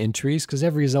main entries, because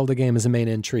every Zelda game is a main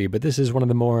entry, but this is one of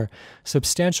the more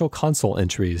substantial console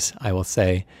entries, I will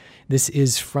say. This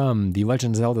is from The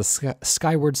Legend of Zelda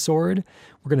Skyward Sword.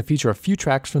 We're going to feature a few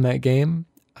tracks from that game.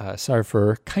 Sorry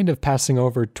for kind of passing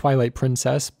over Twilight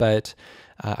Princess, but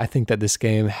I think that this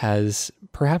game has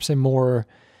perhaps a more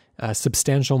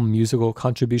substantial musical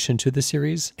contribution to the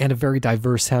series, and a very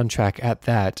diverse soundtrack at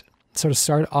that. So to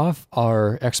start off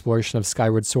our exploration of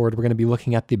Skyward Sword, we're going to be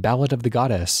looking at the Ballad of the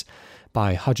Goddess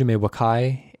by Hajime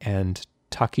Wakai and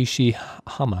Takeshi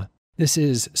Hama. This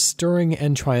is stirring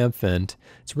and triumphant.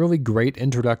 It's a really great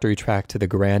introductory track to the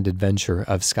grand adventure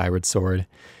of Skyward Sword.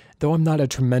 Though I'm not a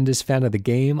tremendous fan of the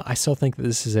game, I still think that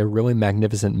this is a really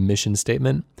magnificent mission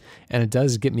statement, and it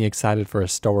does get me excited for a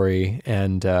story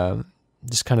and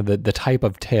just kind of the type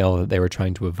of tale that they were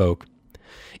trying to evoke.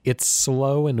 It's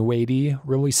slow and weighty,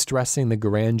 really stressing the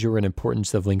grandeur and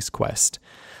importance of Link's quest.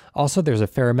 Also, there's a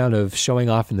fair amount of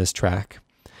showing off in this track,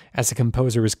 as the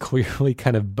composer is clearly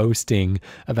kind of boasting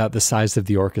about the size of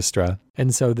the orchestra.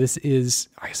 And so this is,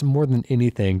 I guess, more than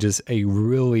anything, just a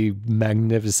really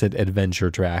magnificent adventure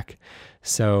track.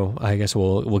 So I guess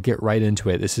we'll get right into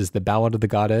it. This is the Ballad of the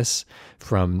Goddess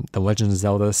from The Legend of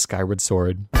Zelda Skyward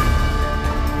Sword.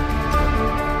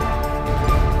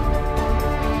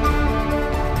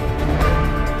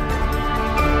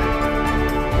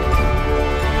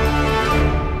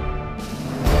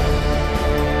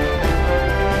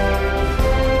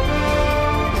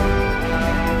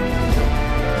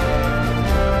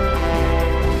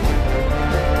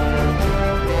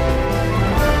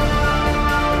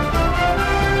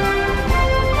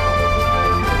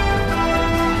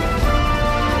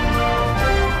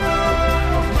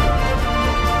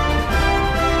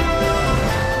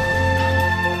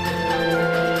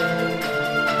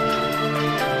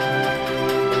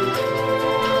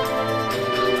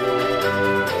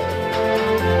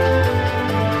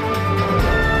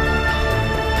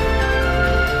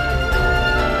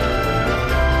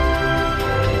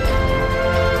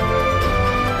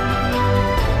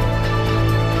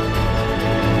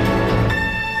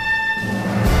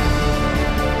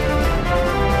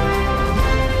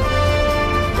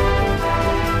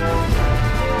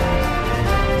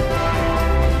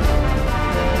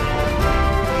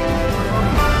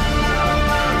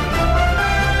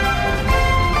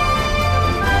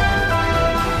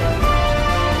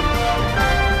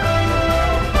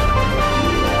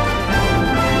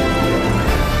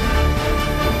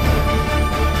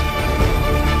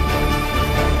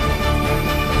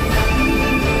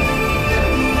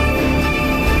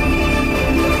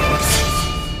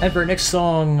 And for our next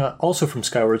song, also from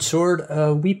Skyward Sword,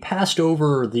 we passed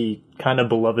over the kind of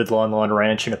beloved Lon Lon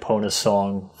Ranch and Epona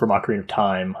song from Ocarina of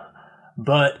Time,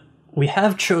 but we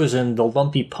have chosen the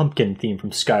Lumpy Pumpkin theme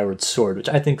from Skyward Sword, which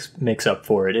I think makes up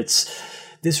for it. It's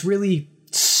this really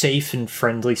safe and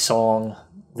friendly song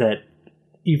that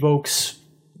evokes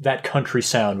that country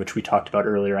sound, which we talked about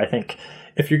earlier. I think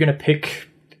if you're going to pick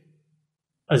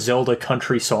a Zelda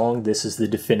country song, this is the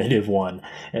definitive one.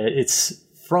 It's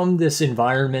from this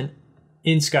environment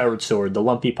in Skyward Sword, the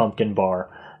Lumpy Pumpkin Bar,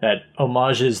 that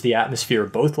homages the atmosphere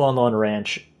of both Lon Lon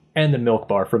Ranch and the Milk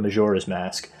Bar from Majora's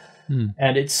Mask.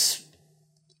 And it's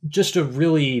just a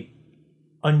really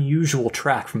unusual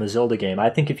track from a Zelda game. I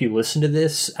think if you listen to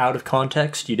this out of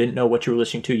context, you didn't know what you were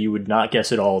listening to, you would not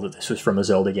guess at all that this was from a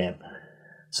Zelda game.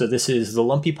 So this is the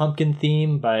Lumpy Pumpkin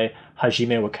theme by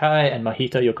Hajime Wakai and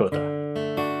Mahita Yokota.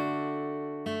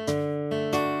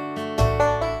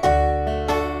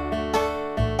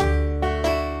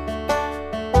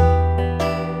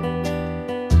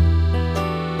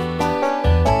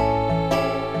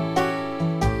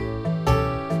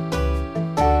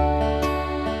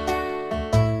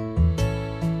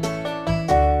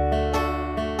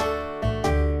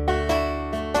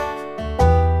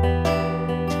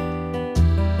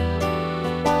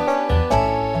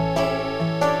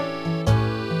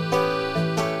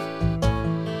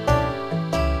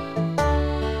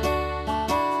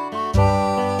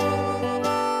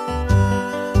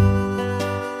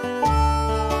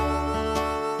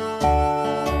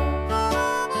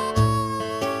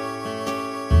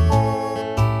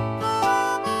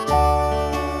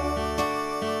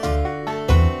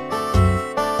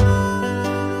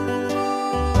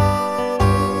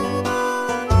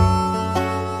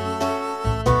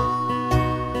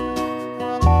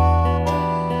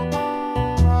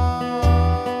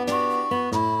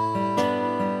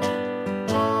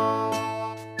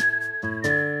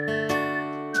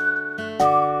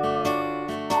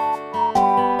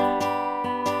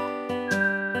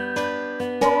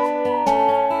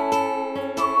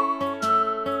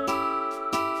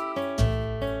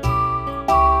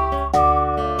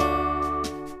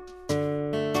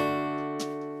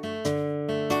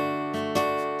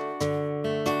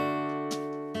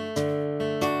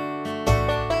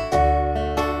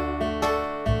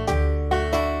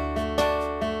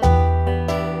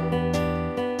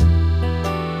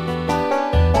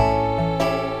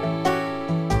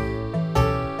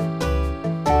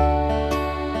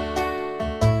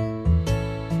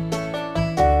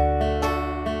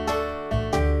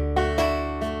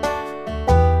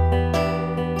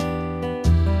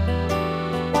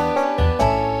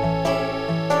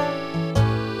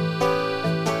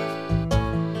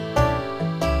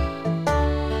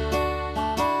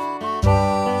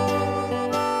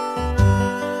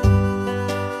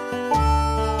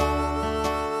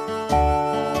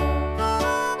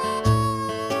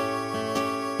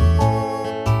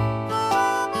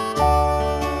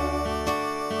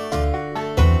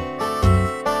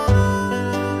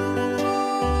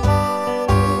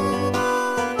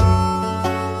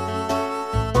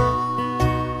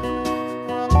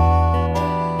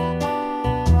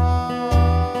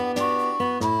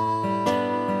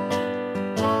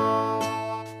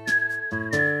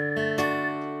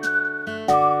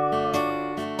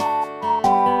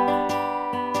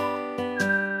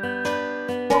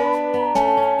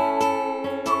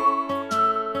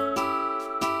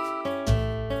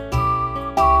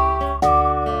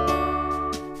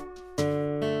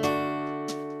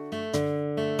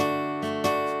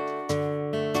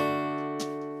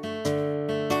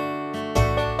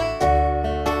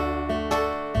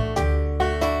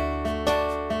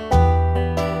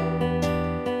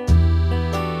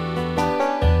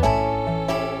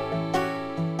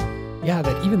 Yeah,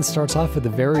 that even starts off with a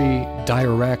very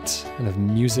direct kind of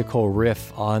musical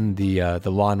riff on the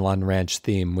Lon Lon Ranch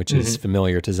theme, which is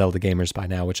familiar to Zelda gamers by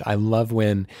now, which I love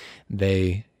when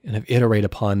they kind of iterate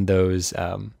upon those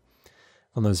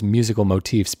musical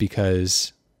motifs,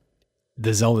 because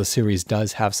the Zelda series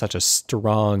does have such a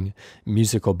strong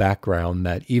musical background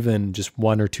that even just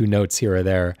one or two notes here or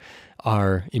there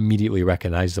are immediately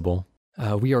recognizable.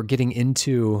 We are getting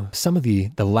into some of the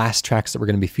last tracks that we're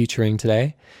going to be featuring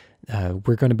today.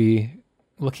 We're going to be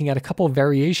looking at a couple of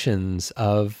variations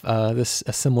of a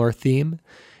similar theme.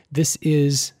 This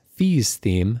is Fi's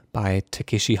theme by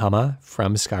Takeshi Hama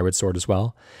from Skyward Sword as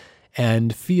well.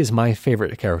 And Fi is my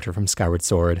favorite character from Skyward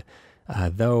Sword,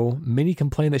 though many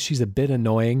complain that she's a bit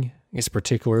annoying,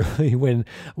 particularly when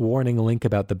warning Link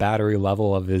about the battery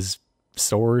level of his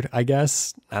sword, I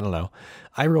guess. I don't know.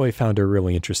 I really found her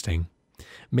really interesting.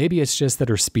 Maybe it's just that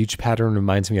her speech pattern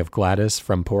reminds me of Gladys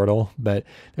from Portal, but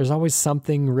there's always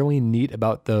something really neat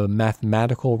about the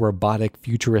mathematical, robotic,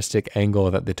 futuristic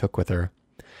angle that they took with her.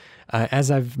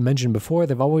 As I've mentioned before,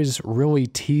 they've always really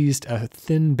teased a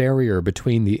thin barrier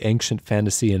between the ancient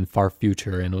fantasy and far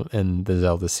future in the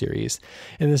Zelda series.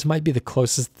 And this might be the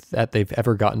closest that they've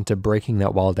ever gotten to breaking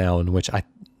that wall down, which I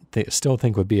still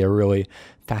think would be a really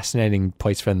fascinating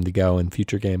place for them to go in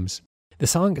future games. The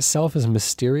song itself is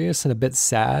mysterious and a bit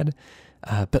sad,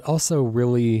 but also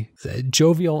really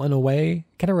jovial in a way.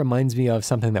 Kind of reminds me of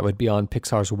something that would be on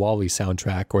Pixar's WALL-E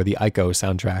soundtrack or the Ico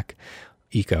soundtrack.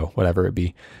 Eco, whatever it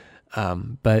be.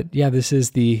 But yeah, this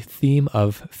is the theme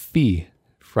of Fi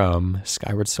from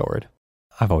Skyward Sword.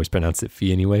 I've always pronounced it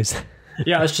Fi anyways.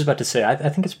 Yeah, I was just about to say, I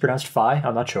think it's pronounced Fi.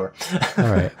 I'm not sure. All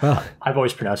right, well. I've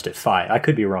always pronounced it Fi. I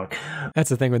could be wrong. That's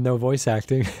the thing with no voice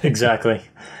acting. Exactly.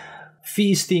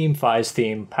 Fi's theme, Fi's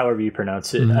theme, however you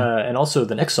pronounce it. And also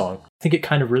the next song. I think it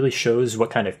kind of really shows what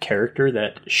kind of character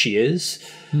that she is.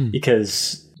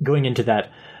 Because going into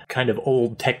that kind of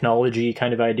old technology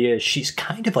kind of idea, she's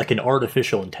kind of like an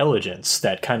artificial intelligence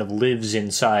that kind of lives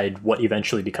inside what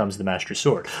eventually becomes the Master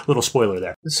Sword. Little spoiler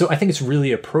there. So I think it's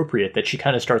really appropriate that she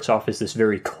kind of starts off as this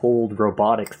very cold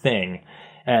robotic thing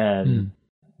and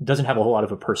doesn't have a whole lot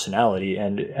of a personality.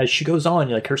 And as she goes on,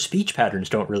 like, her speech patterns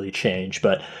don't really change,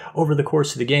 but over the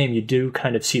course of the game, you do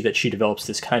kind of see that she develops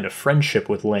this kind of friendship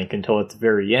with Link until at the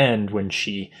very end, when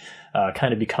she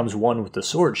kind of becomes one with the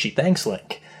sword. She thanks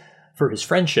Link for his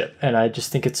friendship, and I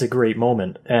just think it's a great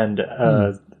moment. And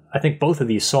I think both of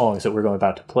these songs that we're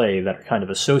about to play that are kind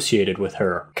of associated with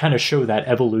her kind of show that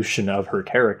evolution of her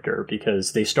character,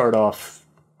 because they start off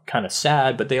kind of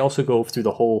sad, but they also go through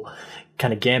the whole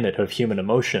kind of gamut of human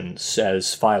emotions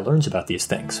as Fi learns about these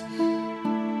things.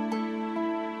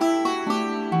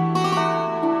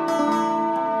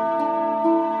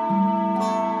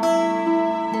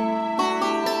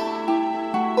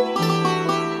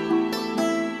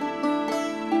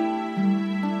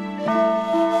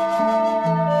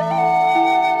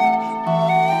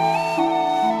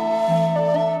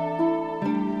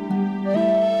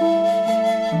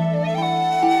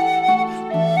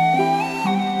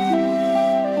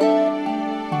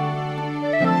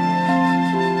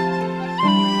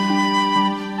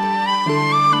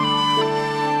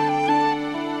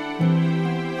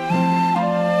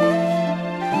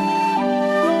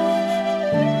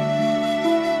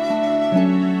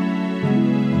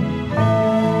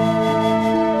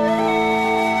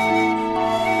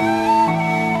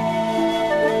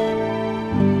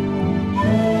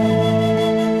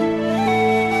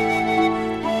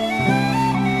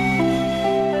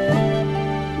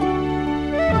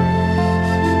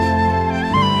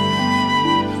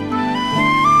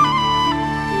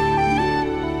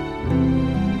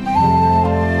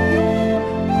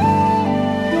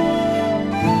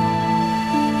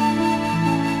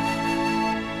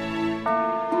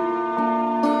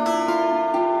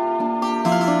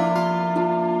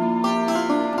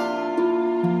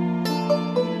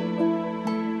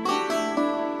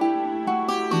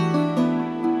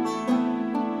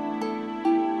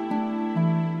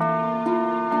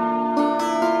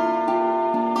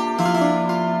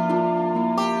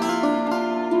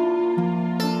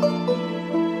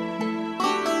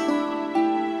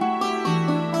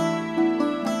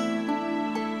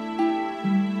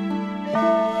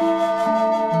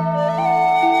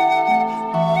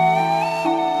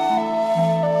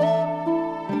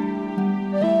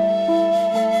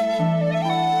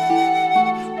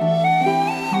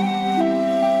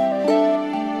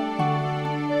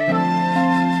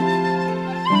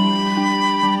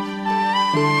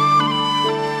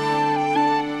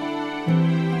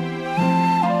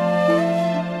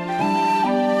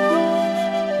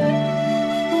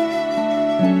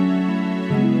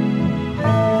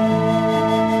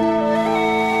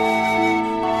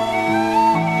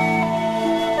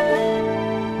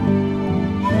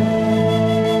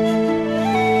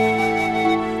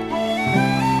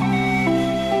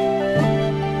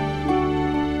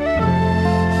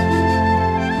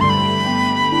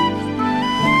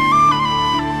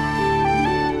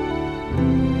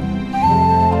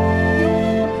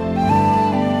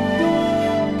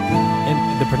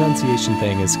 pronunciation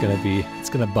thing is it's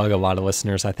gonna bug a lot of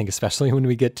listeners, I think, especially when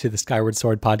we get to the Skyward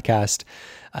Sword podcast.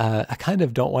 I kind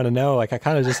of don't want to know. Like, I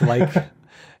kind of just like kind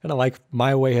of like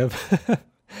my way of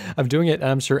of doing it, and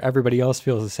I'm sure everybody else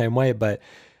feels the same way. But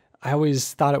I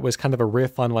always thought it was kind of a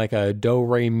riff on like a do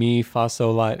re mi fa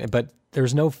sol la, but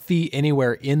there's no fi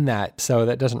anywhere in that, so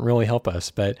that doesn't really help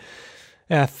us. But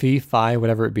yeah, fi, fi,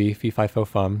 whatever it be, fi, fi, fo,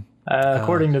 fum.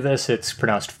 According to this, it's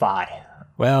pronounced fi.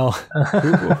 Well,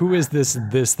 who is this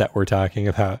that we're talking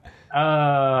about?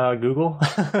 Google.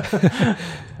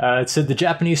 It said the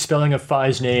Japanese spelling of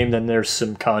Fi's name, then there's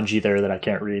some kanji there that I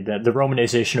can't read. The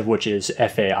romanization of which is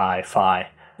F-A-I, Fi.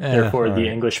 Therefore, the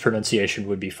English pronunciation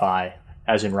would be Fi,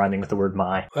 as in rhyming with the word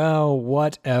my. Well,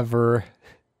 whatever.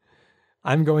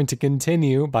 I'm going to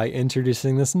continue by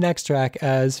introducing this next track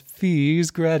as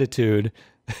Fi's Gratitude.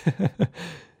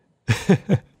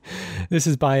 This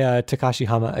is by Takashi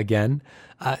Hama again.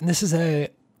 And this is a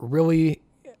really,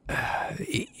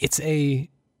 it's a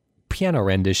piano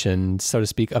rendition, so to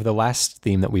speak, of the last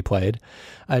theme that we played.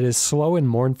 It is slow and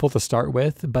mournful to start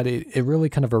with, but it really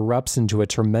kind of erupts into a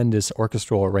tremendous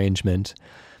orchestral arrangement.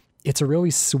 It's a really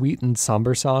sweet and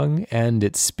somber song, and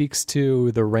it speaks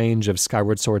to the range of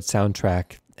Skyward Sword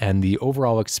soundtrack and the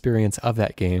overall experience of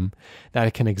that game, that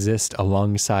it can exist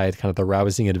alongside kind of the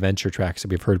rousing adventure tracks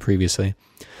that we've heard previously.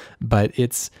 But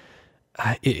it's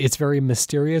very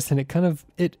mysterious, and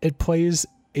it plays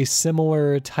a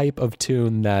similar type of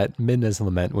tune that Midna's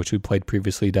Lament, which we played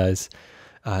previously, does.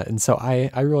 And so I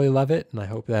really love it, and I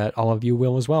hope that all of you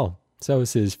will as well. So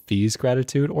this is Fi's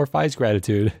Gratitude, or Fi's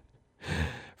Gratitude,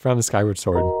 from Skyward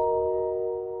Sword.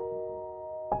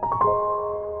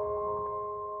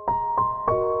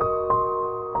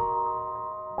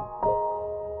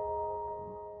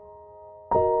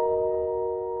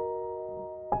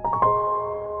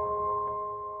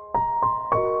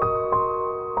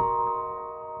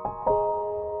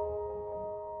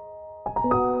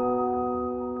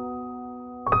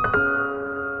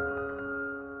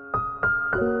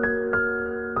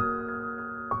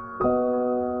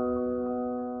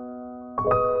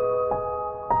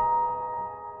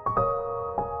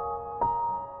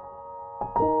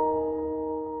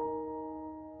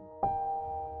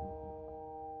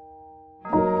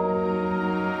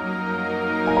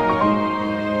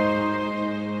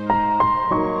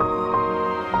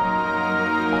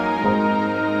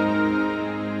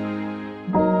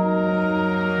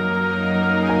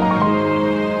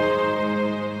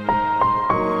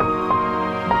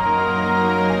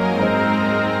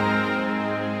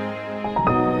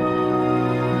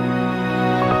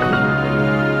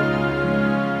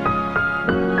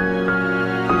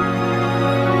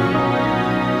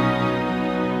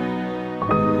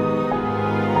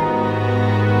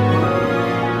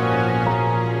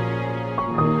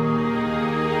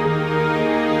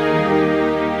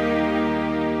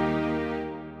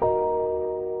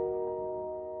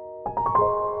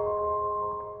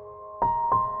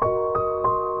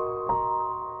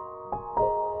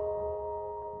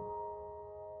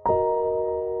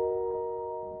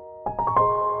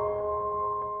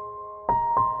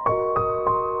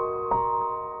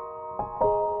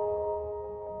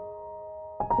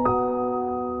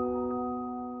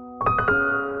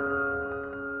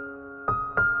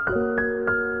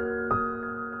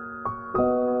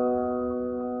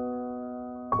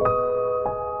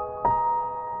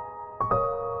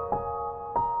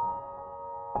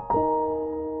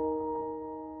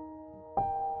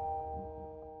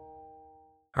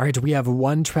 All right, we have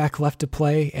one track left to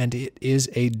play, and it is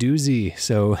a doozy.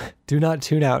 So do not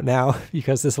tune out now,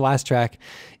 because this last track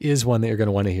is one that you're going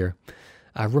to want to hear.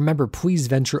 Remember, please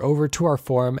venture over to our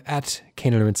forum at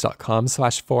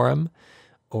caneornaments.com/forum,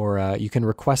 or you can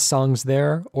request songs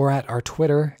there, or at our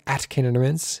Twitter at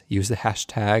caneornaments. Use the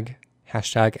hashtag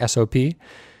SOP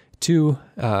to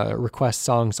request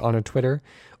songs on our Twitter,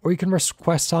 or you can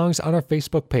request songs on our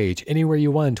Facebook page. Anywhere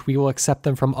you want, we will accept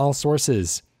them from all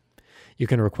sources. You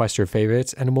can request your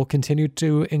favorites, and we'll continue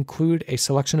to include a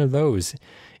selection of those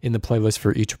in the playlist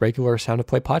for each regular Sound of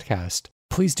Play podcast.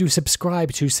 Please do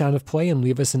subscribe to Sound of Play and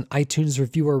leave us an iTunes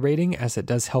review or rating, as it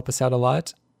does help us out a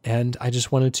lot. And I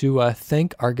just wanted to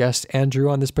thank our guest Andrew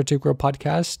on this particular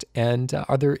podcast. And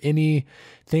are there any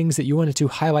things that you wanted to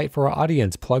highlight for our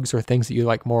audience, plugs or things that you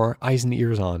like more eyes and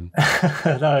ears on?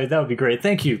 That would be great.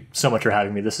 Thank you so much for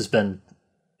having me. This has been an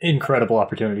incredible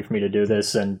opportunity for me to do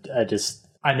this, and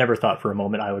I never thought for a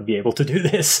moment I would be able to do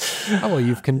this. Oh, well,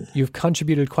 you've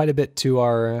contributed quite a bit to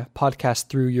our podcast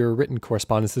through your written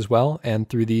correspondence as well, and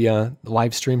through the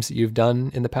live streams that you've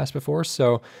done in the past before.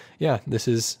 So yeah, this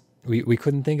is, we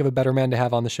couldn't think of a better man to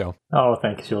have on the show. Oh,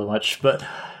 thank you so much. But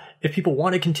if people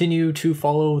want to continue to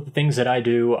follow the things that I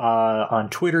do on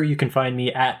Twitter, you can find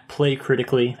me at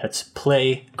PlayCritically. That's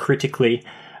Play Critically.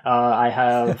 I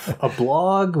have a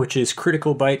blog, which is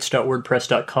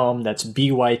criticalbytes.wordpress.com. That's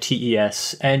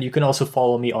BYTES. And you can also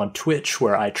follow me on Twitch,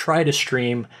 where I try to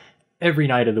stream every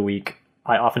night of the week.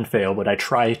 I often fail, but I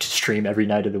try to stream every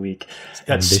night of the week.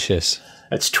 That's ambitious.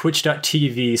 That's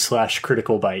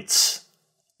twitch.tv/criticalbytes.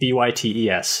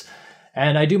 BYTES.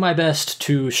 And I do my best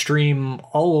to stream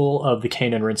all of the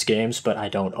Kane and Rince games, but I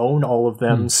don't own all of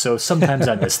them, so sometimes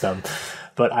I miss them.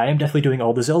 But I am definitely doing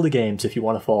all the Zelda games if you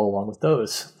want to follow along with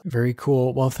those. Very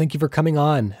cool. Well, thank you for coming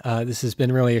on. This has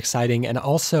been really exciting. And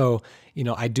also,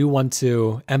 I do want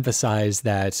to emphasize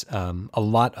that a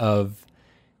lot of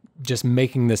just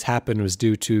making this happen was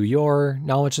due to your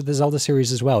knowledge of the Zelda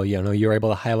series as well. You were able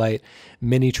to highlight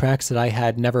many tracks that I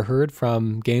had never heard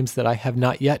from games that I have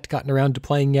not yet gotten around to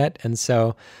playing yet. And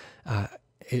so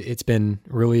it's been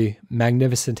really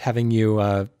magnificent having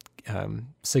you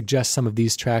suggest some of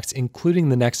these tracks, including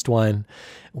the next one,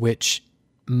 which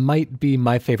might be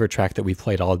my favorite track that we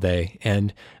played all day,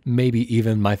 and maybe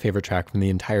even my favorite track from the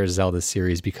entire Zelda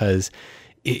series, because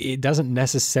it doesn't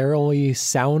necessarily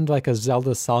sound like a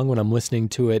Zelda song when I'm listening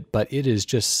to it, but it is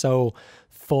just so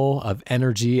full of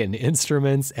energy and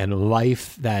instruments and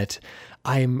life that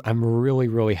I'm really,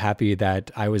 really happy that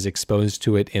I was exposed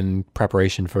to it in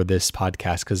preparation for this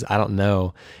podcast, because I don't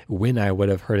know when I would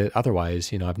have heard it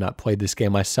otherwise. I've not played this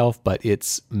game myself, but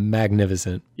it's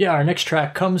magnificent. Yeah, our next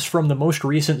track comes from the most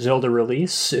recent Zelda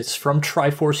release. It's from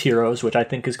Triforce Heroes, which I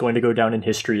think is going to go down in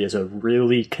history as a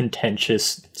really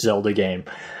contentious Zelda game.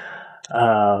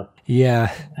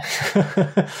 Yeah.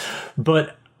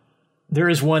 But there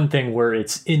is one thing where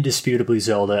it's indisputably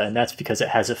Zelda, and that's because it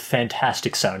has a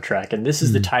fantastic soundtrack, and this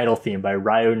is the title theme by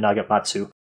Ryo Nagamatsu.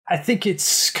 I think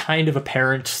it's kind of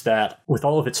apparent that with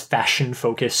all of its fashion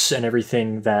focus and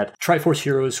everything, that Triforce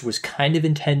Heroes was kind of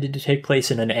intended to take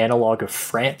place in an analog of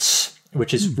France,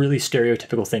 which is really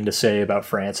stereotypical thing to say about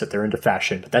France, that they're into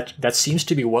fashion, but that seems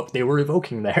to be what they were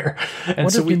evoking there. And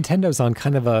what if Nintendo's on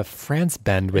kind of a France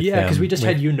bend with them? Yeah, because we just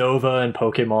had Unova and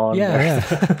Pokemon.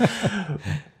 Yeah.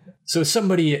 So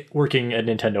somebody working at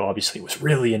Nintendo obviously was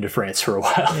really into France for a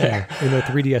while. Yeah, in the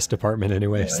 3DS department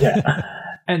anyways. Yeah.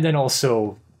 And then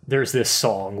also there's this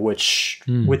song, which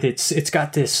with it's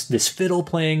got this fiddle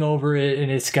playing over it,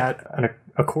 and it's got an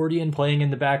accordion playing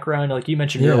in the background. Like you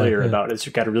mentioned earlier about it's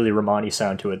got a really Romani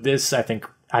sound to it. This, I think,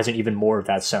 has an even more of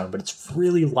that sound, but it's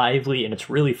really lively and it's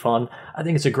really fun. I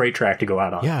think it's a great track to go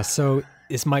out on. Yeah, so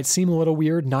this might seem a little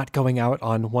weird not going out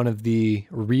on one of the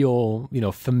real,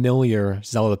 familiar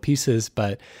Zelda pieces,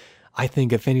 but I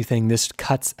think if anything, this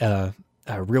cuts a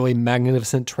really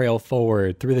magnificent trail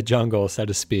forward through the jungle, so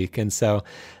to speak. And so,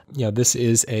 this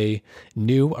is a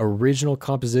new original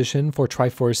composition for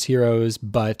Triforce Heroes,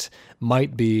 but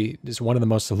might be just one of the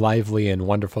most lively and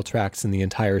wonderful tracks in the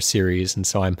entire series. And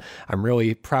so I'm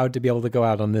really proud to be able to go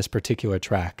out on this particular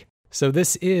track. So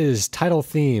this is Title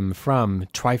Theme from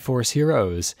Triforce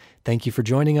Heroes. Thank you for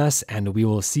joining us, and we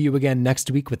will see you again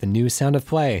next week with a new Sound of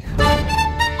Play.